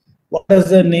building. What does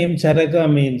the name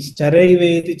Charaka means?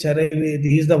 Charaivedi, Charaivedi,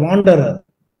 he is the wanderer.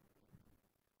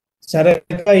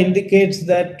 Charaka indicates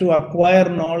that to acquire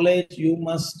knowledge, you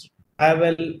must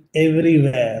travel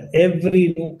everywhere,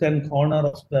 every nook and corner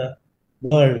of the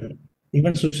world.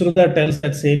 Even Sushruta tells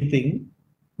that same thing.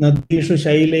 Nadishu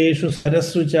Shaileshu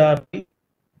Sarassu Chapi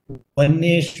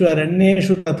Vanyeshu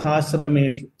Aranyeshu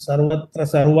Tathashrameshu Sarvatra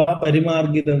Sarva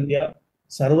Parimargidavya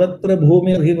Sarvatra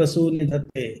Bhumirhi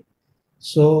Vasunidhate.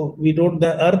 So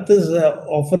the earth is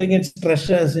offering its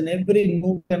treasures in every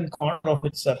nook and corner of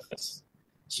its surface.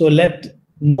 So let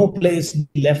no place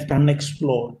be left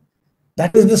unexplored.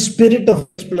 That is the spirit of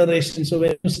exploration. So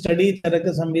when you study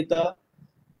Charaka Samhita,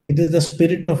 it is the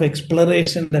spirit of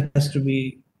exploration that has to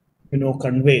be,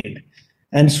 conveyed.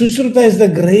 And Sushruta is the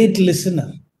great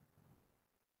listener.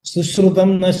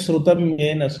 Sushrutam na shrutam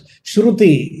yena.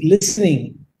 Shruti,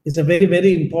 listening, is a very,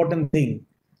 very important thing.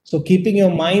 So keeping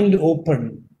your mind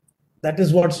open, that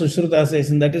is what Sushruta says.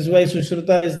 And that is why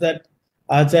Sushruta is that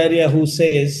Acharya who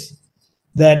says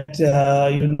that,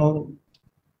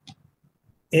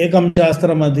 Ekam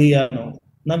Shastram Adhiyano,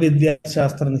 na Vidya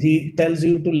Shastram. He tells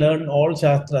you to learn all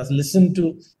Shastras, listen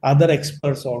to other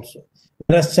experts also.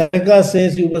 Whereas Charaka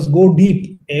says you must go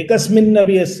deep. Ekasmin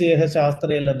naviyasyeha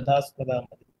shastre labdhas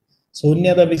padamadi.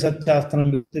 Sunyadavi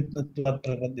satshastram vittitvatvat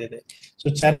prapadyate. So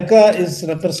Charaka is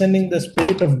representing the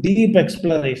spirit of deep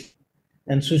exploration.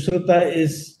 And Sushruta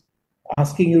is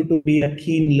asking you to be a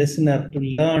keen listener, to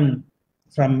learn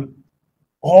from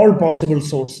all possible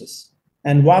sources.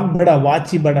 And Vagbada,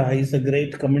 Vachibada is a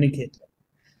great communicator.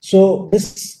 So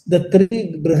the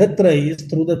three Brihatrayas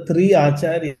through the three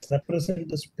Acharyas represent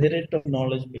the spirit of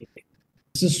knowledge building.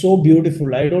 This is so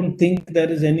beautiful. I don't think there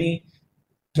is any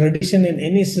tradition in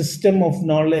any system of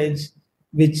knowledge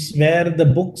where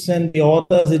the books and the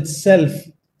authors itself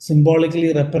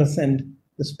symbolically represent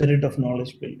the spirit of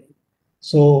knowledge building.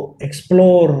 So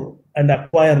explore and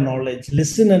acquire knowledge,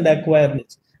 listen and acquire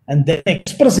knowledge, and then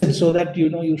express it so that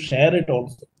you share it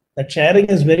also. That sharing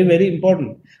is very, very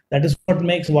important. That is what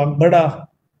makes Vagbada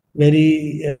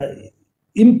very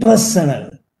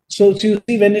impersonal. So you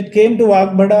see, when it came to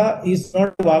Vagbada, it's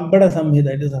not Vagbada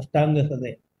Samhita, it is Ashtanga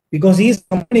Hridayam. Because he is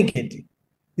communicating.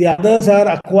 The others are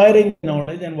acquiring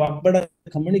knowledge and Vagbada is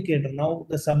the communicator. Now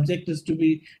the subject is to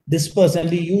be dispersed and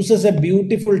he uses a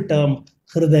beautiful term,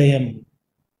 Hridayam.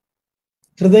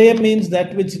 Hridayam means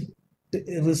that which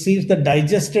receives the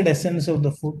digested essence of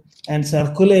the food and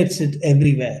circulates it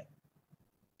everywhere.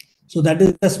 So that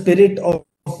is the spirit of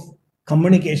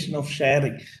communication, of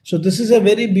sharing. So this is a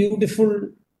very beautiful,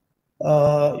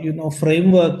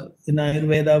 framework in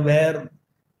Ayurveda where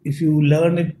if you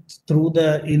learn it through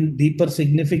in deeper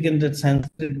significance that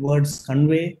Sanskrit words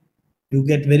convey, you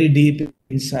get very deep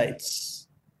insights.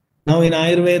 Now in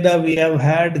Ayurveda, we have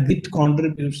had great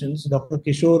contributions. Dr.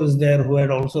 Kishore is there who had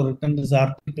also written this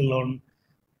article on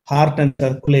heart and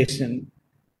circulation.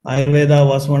 Ayurveda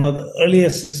was one of the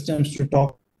earliest systems to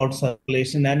talk about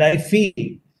circulation. And I feel,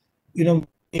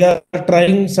 we are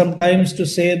trying sometimes to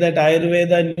say that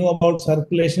Ayurveda knew about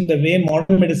circulation the way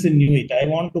modern medicine knew it. I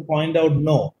want to point out,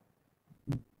 no.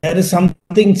 There is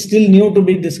something still new to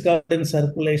be discovered in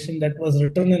circulation that was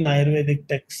written in Ayurvedic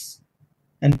texts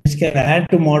and which can add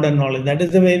to modern knowledge. That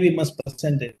is the way we must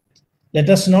present it. Let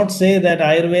us not say that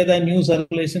Ayurveda knew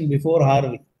circulation before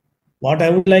Harvey. What I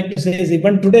would like to say is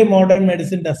even today modern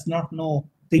medicine does not know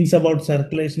things about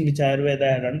circulation which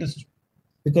Ayurveda had understood.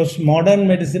 Because modern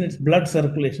medicine is blood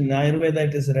circulation. In Ayurveda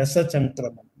it is Rasa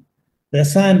Chankraman.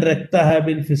 Rasa and Rakta have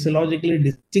been physiologically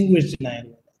distinguished in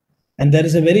Ayurveda. And there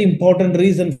is a very important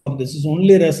reason for this. It's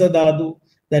only Rasa Dhatu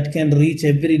that can reach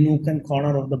every nook and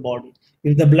corner of the body.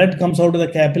 If the blood comes out of the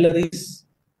capillaries,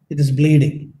 it is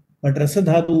bleeding. But Rasa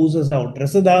Dhatu oozes out.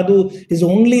 Rasa Dhatu is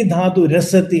only Dhatu,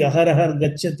 Rasati, Aharahar,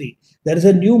 Gacchati. There is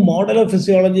a new model of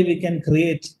physiology we can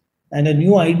create and a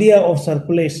new idea of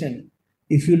circulation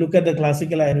if you look at the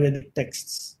classical Ayurvedic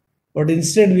texts. But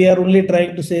instead, we are only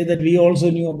trying to say that we also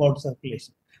knew about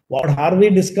circulation. What Harvey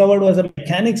discovered was the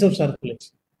mechanics of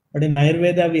circulation. But in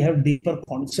Ayurveda, we have deeper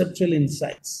conceptual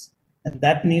insights, and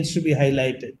that needs to be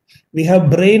highlighted. We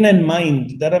have brain and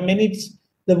mind. There are many.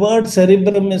 The word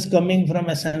cerebrum is coming from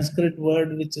a Sanskrit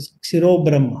word which is Shiro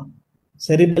Brahma.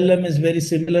 Cerebellum is very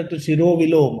similar to Shiro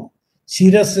Viloma.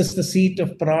 Shiras is the seat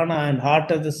of prana and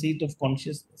heart is the seat of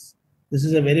consciousness. This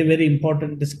is a very, very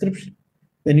important description.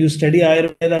 When you study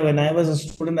Ayurveda, when I was a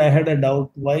student, I had a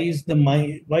doubt. Why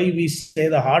we say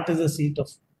the heart is the seat of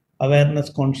awareness,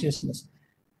 consciousness?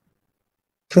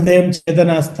 Hridayam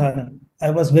Chetanasthanam. I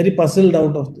was very puzzled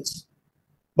out of this.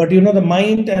 But you know, the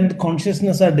mind and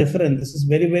consciousness are different. This is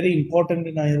very, very important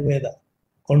in Ayurveda.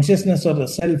 Consciousness or the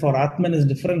self or Atman is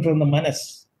different from the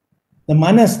manas. The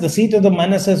manas, the seat of the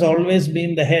manas has always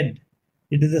been the head.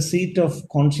 It is the seat of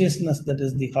consciousness that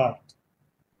is the heart.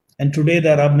 And today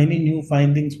there are many new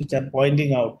findings which are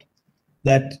pointing out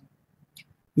that,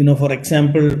 you know, for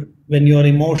example, when your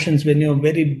emotions, when you're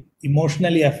very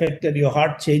emotionally affected, your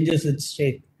heart changes its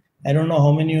shape. I don't know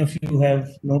how many of you have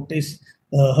noticed,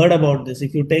 heard about this.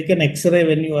 If you take an X-ray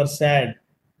when you are sad,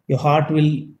 your heart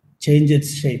will change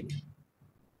its shape.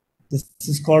 This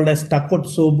is called as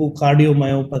Takotsubo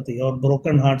cardiomyopathy or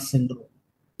broken heart syndrome.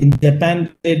 In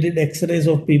Japan, they did X-rays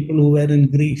of people who were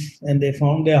in grief and they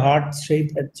found their heart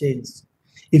shape had changed.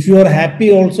 If you are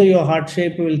happy also, your heart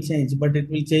shape will change, but it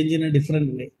will change in a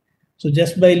different way. So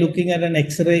just by looking at an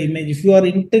X-ray image, if you are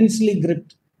intensely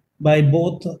gripped by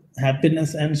both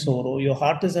happiness and sorrow, your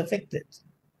heart is affected.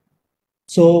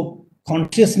 So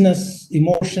consciousness,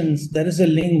 emotions, there is a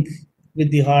link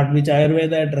with the heart, which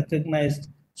Ayurveda had recognized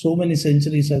so many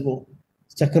centuries ago.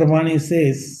 Chakravarti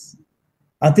says,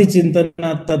 Ati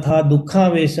chintana tatha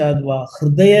dukha veshadva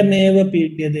hridayameva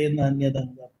pidhyade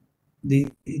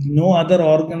nanyadanga. No other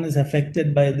organ is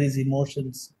affected by these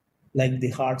emotions like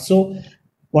the heart. So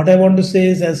what I want to say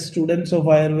is, as students of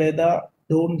Ayurveda,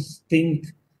 don't think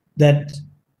that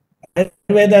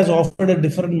Ayurveda has offered a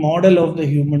different model of the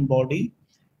human body.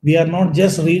 We are not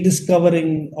just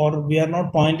rediscovering, or we are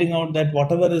not pointing out that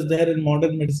whatever is there in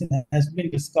modern medicine has been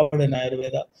discovered in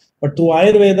Ayurveda. But to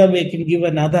Ayurveda, we can give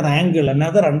another angle,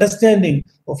 another understanding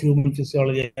of human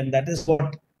physiology. And that is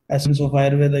what, as students of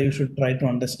Ayurveda, you should try to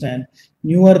understand.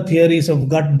 Newer theories of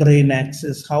gut-brain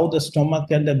axis, how the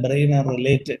stomach and the brain are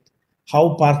related,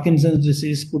 how Parkinson's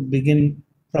disease could begin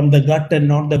from the gut and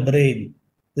not the brain.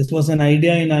 This was an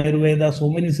idea in Ayurveda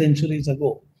so many centuries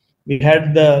ago. We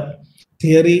had the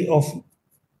theory of,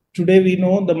 today we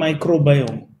know the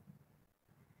microbiome.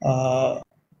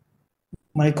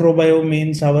 Microbiome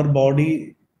means our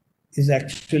body is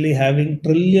actually having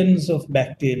trillions of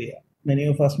bacteria. Many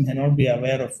of us may not be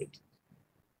aware of it.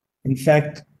 In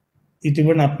fact, it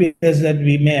even appears that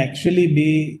we may actually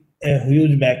be a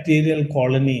huge bacterial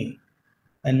colony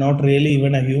and not really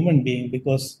even a human being,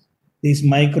 because these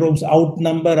microbes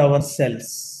outnumber our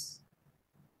cells.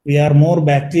 We are more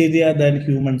bacteria than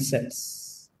human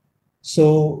cells.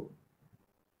 So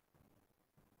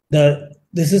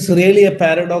this is really a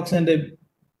paradox and an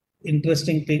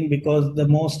interesting thing, because the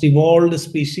most evolved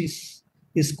species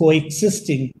is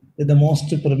coexisting with the most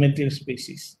primitive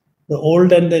species. The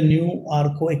old and the new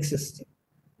are coexisting.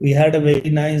 We had a very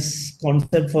nice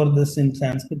concept for this in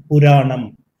Sanskrit,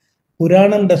 Puranam.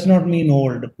 Puranam does not mean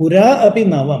old. Pura api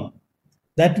navam.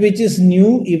 That which is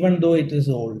new even though it is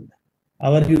old.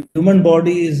 Our human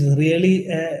body is really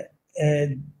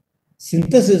a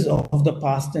synthesis of the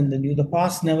past and the new. The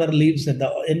past never leaves it.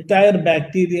 The entire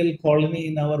bacterial colony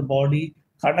in our body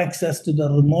connects us to the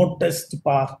remotest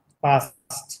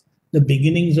past, the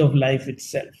beginnings of life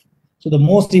itself. So the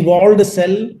most evolved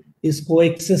cell is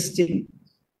coexisting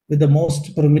with the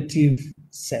most primitive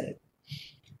cell.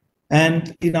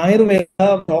 And in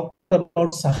Ayurveda, talked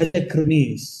about Sahaja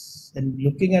Krimis. And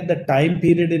looking at the time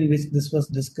period in which this was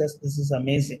discussed, this is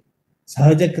amazing.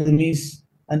 Sahaja Krimis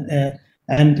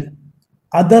and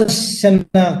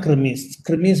Adarshana Krimis,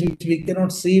 Krimis which we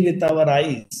cannot see with our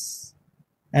eyes.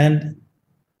 And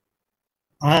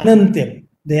Anantyam,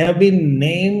 they have been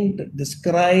named,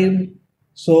 described.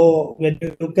 So when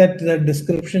you look at the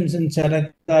descriptions in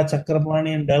Charaka,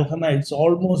 Chakrapani and Dalhana, it's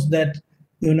almost that,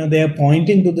 they are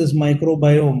pointing to this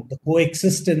microbiome, the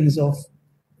coexistence of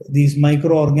these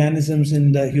microorganisms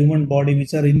in the human body,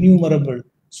 which are innumerable,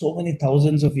 so many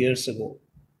thousands of years ago.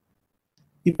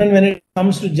 Even when it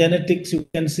comes to genetics, you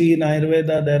can see in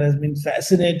Ayurveda, there has been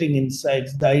fascinating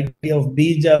insights, the idea of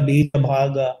𝘵𝑗𝑎,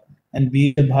 𝘵𝑗𝑎-bhaga, and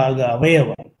𝘵𝑗𝑎-bhaga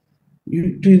𝑎vayava.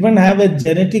 To even have a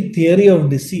genetic theory of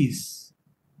disease,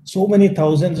 so many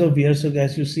thousands of years ago,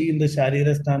 as you see in the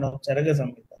Sharirasthana of Charaka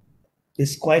Samhita,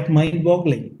 is quite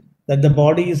mind-boggling that the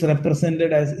body is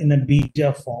represented as in a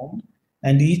bija form,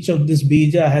 and each of this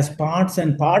bija has parts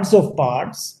and parts of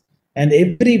parts, and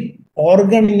every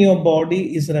organ in your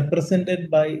body is represented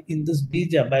by in this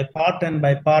bija by part and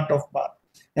by part of part.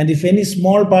 And if any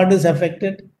small part is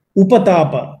affected,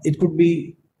 upatapa, it could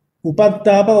be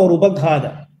upatapa or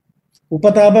upaghada.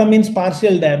 Upatapa means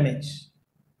partial damage.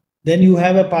 Then you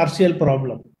have a partial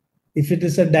problem. If it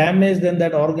is a damage, then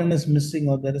that organ is missing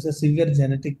or there is a severe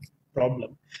genetic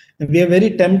problem. And we are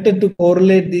very tempted to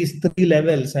correlate these three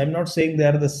levels. I'm not saying they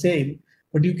are the same,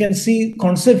 but you can see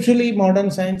conceptually modern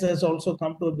science has also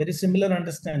come to a very similar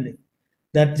understanding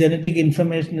that genetic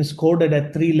information is coded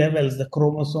at three levels: the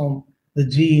chromosome, the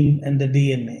gene, and the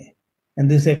DNA.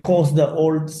 And this echoes the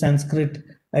old Sanskrit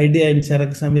idea in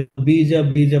Charaka Samhita,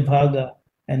 𝘵𝑗𝑎, 𝘵𝑗𝑎-bhaga,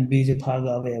 and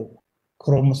𝘵𝑗𝑎-bhaga-avayava,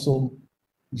 chromosome,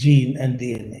 gene, and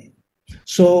DNA.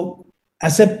 So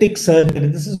aseptic surgery,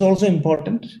 this is also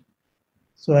important.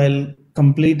 So I'll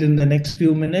complete in the next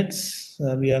few minutes.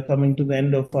 We are coming to the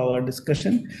end of our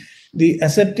discussion. The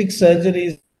aseptic surgery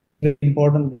is very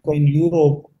important in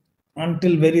Europe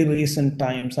until very recent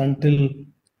times, until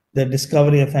the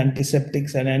discovery of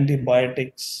antiseptics and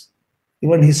antibiotics.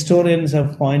 Even historians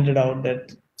have pointed out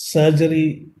that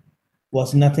surgery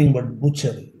was nothing but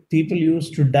butchery. People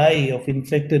used to die of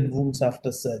infected wounds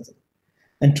after surgery.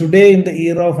 And today, in the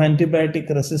era of antibiotic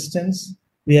resistance,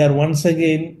 we are once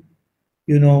again,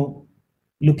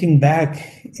 looking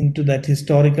back into that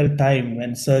historical time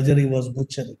when surgery was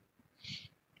butchery.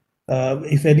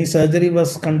 If any surgery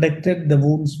was conducted, the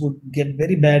wounds would get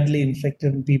very badly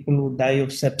infected and people would die of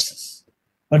sepsis.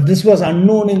 But this was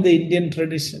unknown in the Indian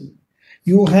tradition.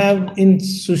 You have in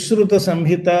Sushruta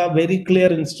Samhita very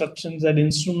clear instructions that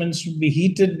instruments should be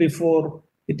heated before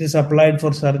it is applied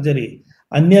for surgery.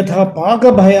 Anyatha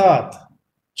Paga Bhayat.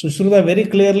 Sushruta very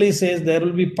clearly says there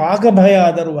will be Paga Bhaya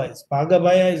otherwise. Paga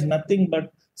Bhaya is nothing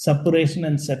but suppuration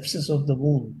and sepsis of the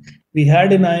wound. We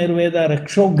had in Ayurveda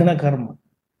Rakshogna Karma.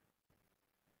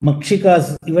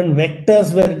 Makshikas, even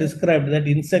vectors were described that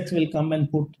insects will come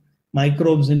and put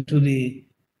microbes into the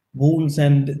wounds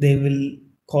and they will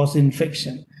cause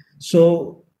infection.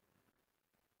 So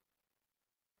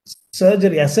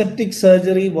surgery, aseptic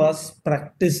surgery was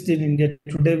practiced in India.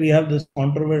 Today we have this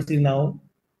controversy now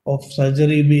of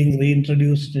surgery being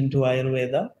reintroduced into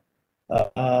Ayurveda.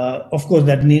 Of course,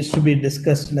 that needs to be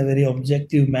discussed in a very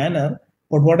objective manner.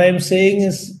 But what I'm saying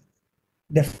is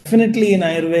definitely in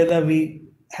Ayurveda, we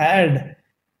had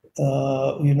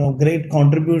great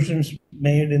contributions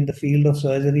made in the field of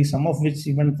surgery, some of which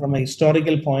even from a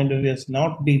historical point of view has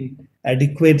not been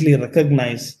adequately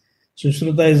recognized.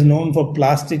 Sushruta is known for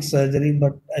plastic surgery,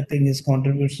 but I think his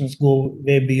contributions go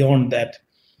way beyond that.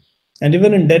 And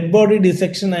even in dead body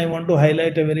dissection, I want to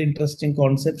highlight a very interesting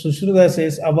concept. Sushruta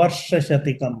says, avarsha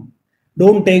shatikam.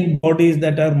 Don't take bodies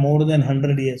that are more than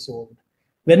 100 years old.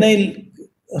 When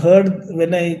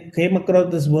I came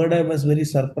across this word, I was very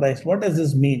surprised. What does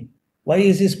this mean? Why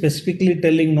is he specifically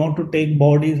telling not to take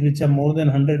bodies which are more than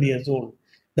 100 years old?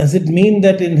 Does it mean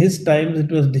that in his times it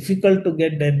was difficult to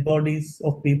get dead bodies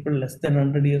of people less than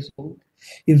 100 years old?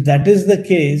 If that is the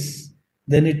case,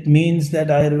 then it means that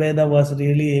Ayurveda was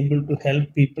really able to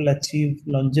help people achieve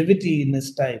longevity in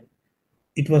his time.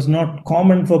 It was not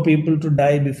common for people to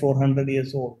die before 100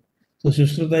 years old. So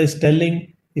Sushruta is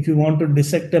telling, if you want to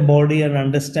dissect a body and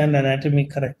understand anatomy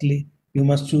correctly, you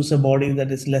must choose a body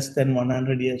that is less than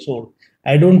 100 years old.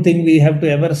 I don't think we have to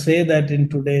ever say that in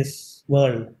today's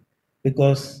world,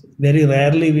 because very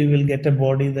rarely we will get a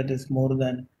body that is more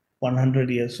than 100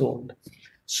 years old.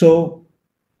 So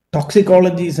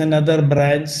toxicology is another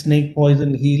branch, snake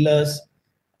poison healers.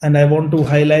 And I want to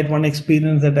highlight one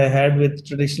experience that I had with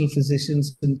traditional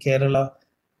physicians in Kerala.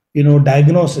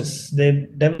 diagnosis. They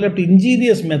developed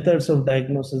ingenious methods of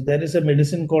diagnosis. There is a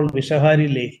medicine called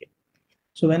𝑉𝐸𝑎𝑗𝐏𝑒.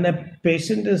 So when a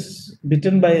patient is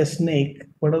bitten by a snake,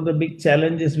 one of the big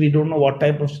challenges, we don't know what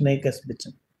type of snake has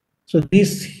bitten. So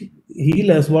these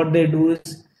healers, what they do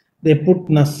is they put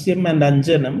nasyam and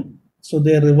anjanam. So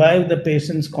they revive the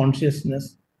patient's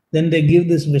consciousness. Then they give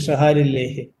this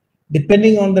𝑉𝐸𝑎𝑗𝐏𝑒.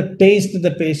 Depending on the taste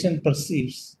the patient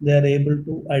perceives, they are able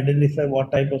to identify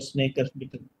what type of snake has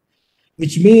bitten.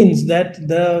 Which means that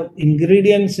the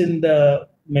ingredients in the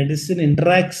medicine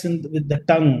interacts with the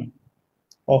tongue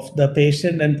of the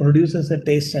patient and produces a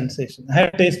taste sensation. I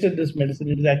have tasted this medicine.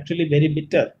 It is actually very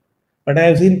bitter. But I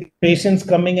have seen patients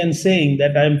coming and saying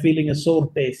that I am feeling a sour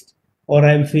taste, or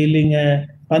I am feeling a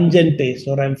pungent taste,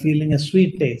 or I am feeling a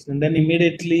sweet taste. And then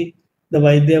immediately the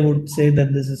Vaidya would say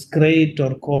that this is crate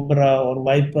or cobra or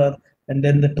viper, and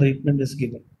then the treatment is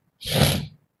given.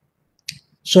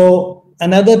 So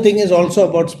another thing is also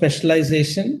about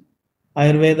specialization.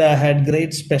 Ayurveda had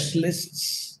great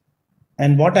specialists.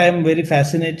 And what I am very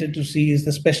fascinated to see is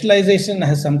the specialization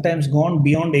has sometimes gone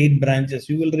beyond 8 branches.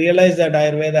 You will realize that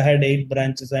Ayurveda had 8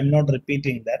 branches. I'm not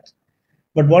repeating that.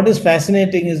 But what is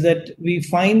fascinating is that we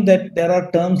find that there are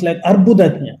terms like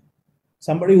Arbudajna,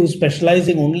 somebody who is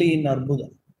specializing only in Arbuda.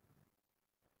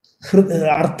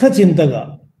 Artha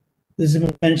Chintaga, this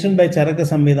is mentioned by Charaka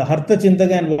Samhita. Artha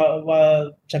Chintaga, and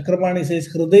Chakrapani says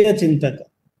Hridaya Chintaka,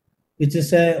 which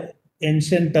is an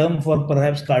ancient term for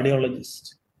perhaps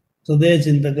cardiologist. Hridaya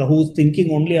Chintaka, who is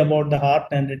thinking only about the heart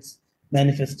and its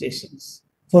manifestations.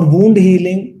 For wound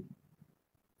healing,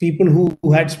 people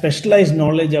who had specialized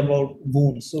knowledge about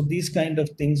wounds. So these kind of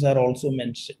things are also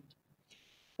mentioned.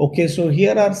 Okay, so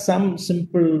here are some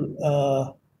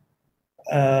simple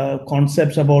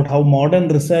concepts about how modern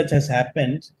research has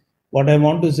happened. What I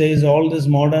want to say is all this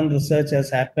modern research has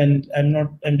happened.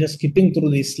 I'm just skipping through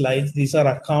these slides. These are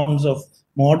accounts of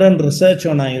modern research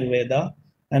on Ayurveda.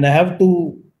 And I have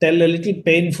to tell a little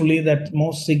painfully that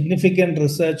most significant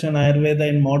research on Ayurveda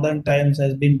in modern times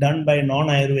has been done by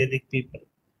non-Ayurvedic people,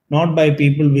 not by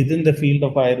people within the field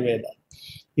of Ayurveda.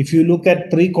 If you look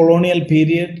at pre-colonial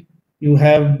period, you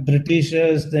have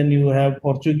Britishers, then you have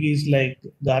Portuguese like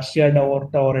𝐻𝑚𝐴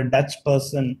𝐷𝑦𝑡𝑎, or a Dutch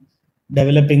person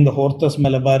developing the Hortus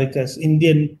Malabaricus.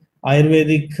 Indian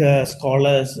Ayurvedic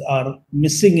scholars are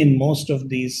missing in most of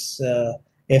these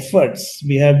efforts.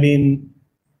 We have been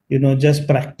just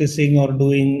practicing or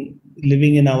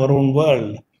living in our own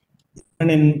world. And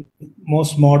in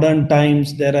most modern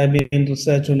times, there have been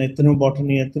research on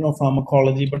ethnobotany,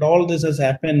 ethnopharmacology, but all this has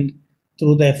happened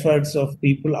through the efforts of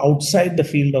people outside the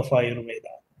field of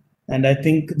Ayurveda. And I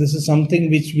think this is something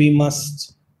which we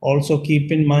must also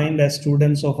keep in mind as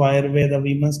students of Ayurveda.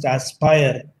 We must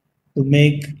aspire to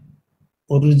make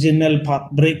original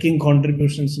path-breaking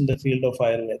contributions in the field of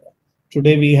Ayurveda.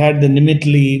 Today we had the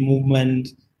Nimitli movement,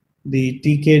 the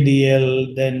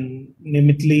TKDL, then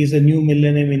Nimitli is a new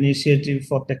millennium initiative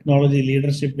for technology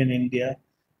leadership in India,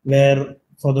 where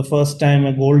for the first time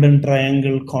a golden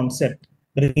triangle concept,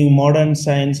 bringing modern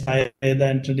science, Ayurveda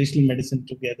and traditional medicine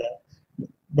together.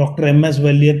 Dr. M.S.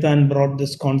 Valyathan brought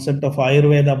this concept of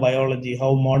Ayurveda biology,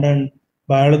 how modern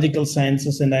biological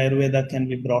sciences and Ayurveda can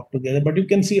be brought together. But you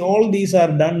can see all these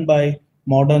are done by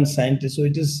modern scientists. So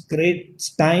it is great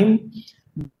time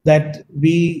that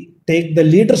we take the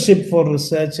leadership for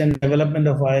research and development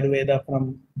of Ayurveda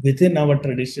from within our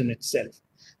tradition itself.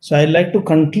 So I'd like to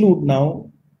conclude now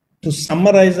to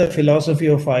summarize the philosophy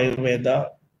of Ayurveda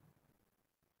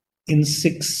in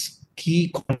 6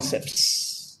 key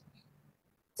concepts.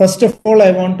 First of all,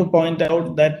 I want to point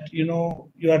out that,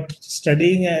 you are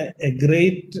studying a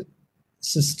great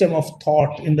system of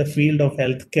thought in the field of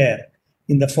healthcare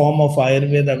in the form of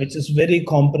Ayurveda, which is very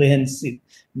comprehensive,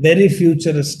 very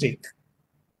futuristic,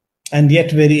 and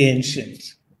yet very ancient.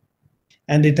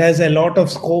 And it has a lot of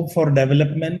scope for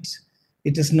development.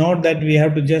 It is not that we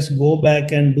have to just go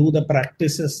back and do the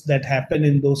practices that happen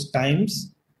in those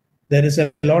times. There is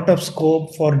a lot of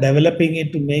scope for developing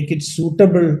it to make it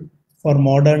suitable for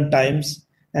modern times.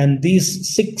 And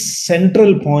these 6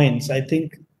 central points, I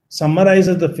think,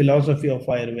 summarizes the philosophy of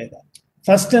Ayurveda.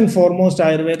 First and foremost,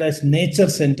 Ayurveda is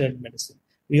nature-centered medicine.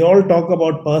 We all talk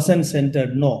about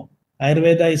person-centered. No,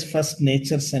 Ayurveda is first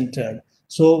nature-centered.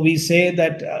 So we say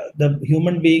that the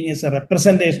human being is a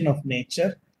representation of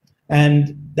nature,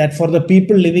 and that for the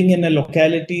people living in a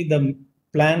locality, the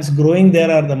plants growing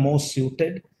there are the most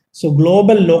suited. So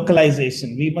global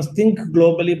localization, we must think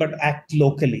globally but act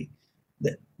locally.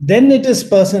 Then it is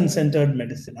person-centered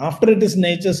medicine. After it is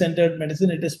nature-centered medicine,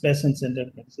 it is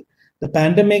person-centered medicine. The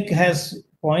pandemic has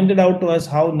pointed out to us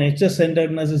how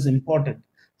nature-centeredness is important.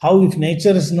 How if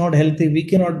nature is not healthy, we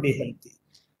cannot be healthy.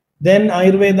 Then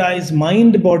Ayurveda is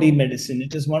mind-body medicine.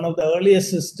 It is one of the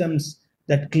earliest systems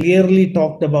that clearly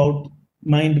talked about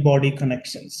mind-body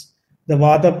connections. The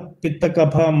Vata, Pitta,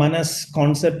 Kapha, Manas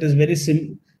concept is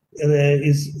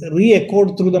is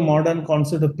re-echoed through the modern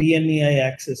concept of PNEI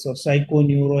axis or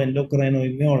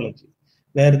psycho-neuro-endocrino-immunology,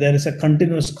 where there is a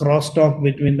continuous crosstalk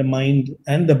between the mind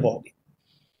and the body.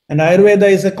 And Ayurveda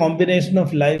is a combination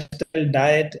of lifestyle,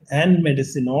 diet, and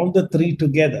medicine, all the three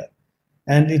together.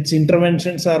 And its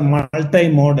interventions are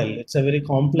multi-modal. It's a very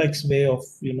complex way of,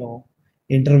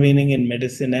 intervening in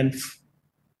medicine. And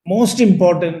most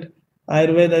important,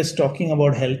 Ayurveda is talking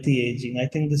about healthy aging. I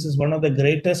think this is one of the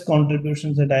greatest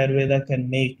contributions that Ayurveda can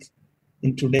make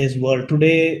in today's world.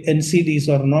 Today, NCDs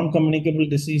or non-communicable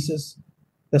diseases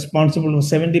responsible for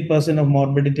 70% of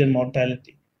morbidity and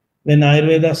mortality. When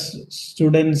Ayurveda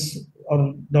students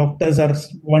or doctors are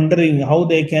wondering how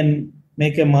they can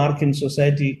make a mark in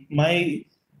society, my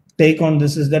take on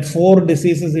this is that 4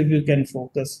 diseases, if you can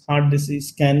focus: heart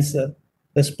disease, cancer,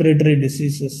 respiratory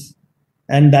diseases,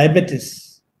 and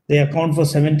diabetes, they account for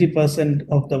 70%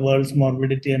 of the world's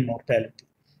morbidity and mortality.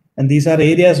 And these are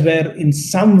areas where in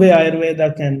some way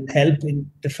Ayurveda can help in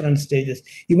different stages.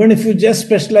 Even if you just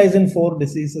specialize in 4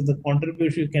 diseases, the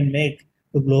contribution you can make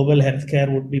to global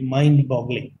healthcare would be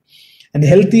mind-boggling. And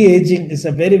healthy aging is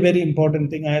a very, very important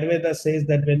thing. Ayurveda says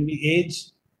that when we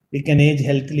age, we can age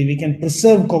healthily. We can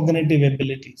preserve cognitive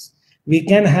abilities. We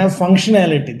can have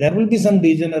functionality. There will be some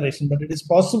degeneration, but it is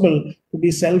possible to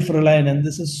be self-reliant. And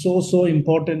this is so, so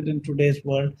important in today's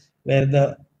world where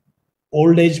the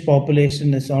old age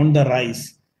population is on the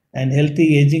rise. And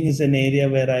healthy aging is an area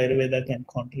where Ayurveda can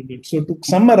contribute. So to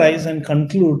summarize and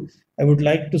conclude, I would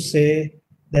like to say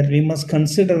that we must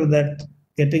consider that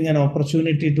getting an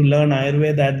opportunity to learn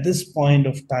Ayurveda at this point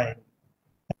of time.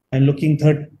 I'm looking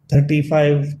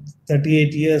 35,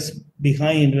 38 years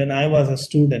behind when I was a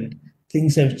student.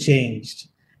 Things have changed.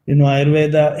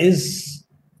 Ayurveda is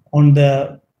on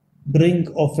the brink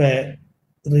of a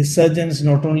resurgence,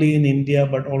 not only in India,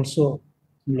 but also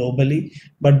globally.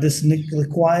 But this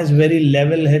requires very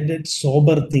level-headed,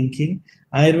 sober thinking.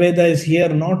 Ayurveda is here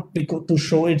not to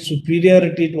show its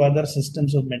superiority to other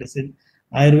systems of medicine.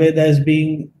 Ayurveda is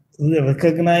being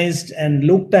recognized and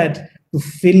looked at to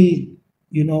fill,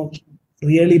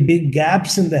 really big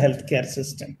gaps in the healthcare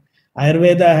system.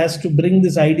 Ayurveda has to bring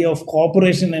this idea of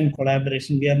cooperation and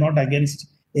collaboration. We are not against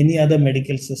any other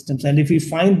medical systems. And if we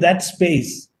find that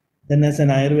space, then as an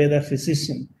Ayurveda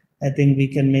physician, I think we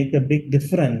can make a big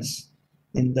difference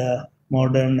in the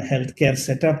modern healthcare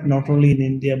setup, not only in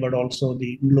India, but also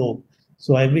the globe.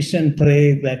 So I wish and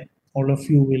pray that all of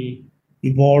you will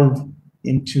evolve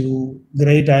into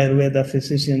great Ayurveda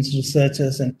physicians,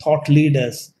 researchers, and thought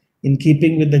leaders in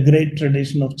keeping with the great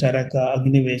tradition of Charaka,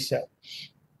 Agni-Vesha,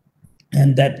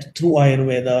 and that through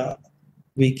Ayurveda,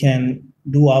 we can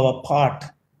do our part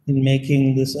in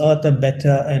making this earth a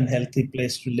better and healthy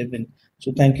place to live in.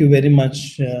 So thank you very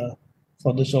much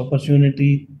for this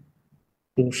opportunity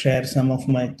to share some of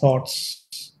my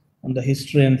thoughts on the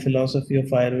history and philosophy of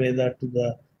Ayurveda to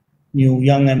the new,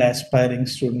 young and aspiring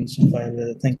students of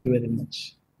Ayurveda. Thank you very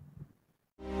much.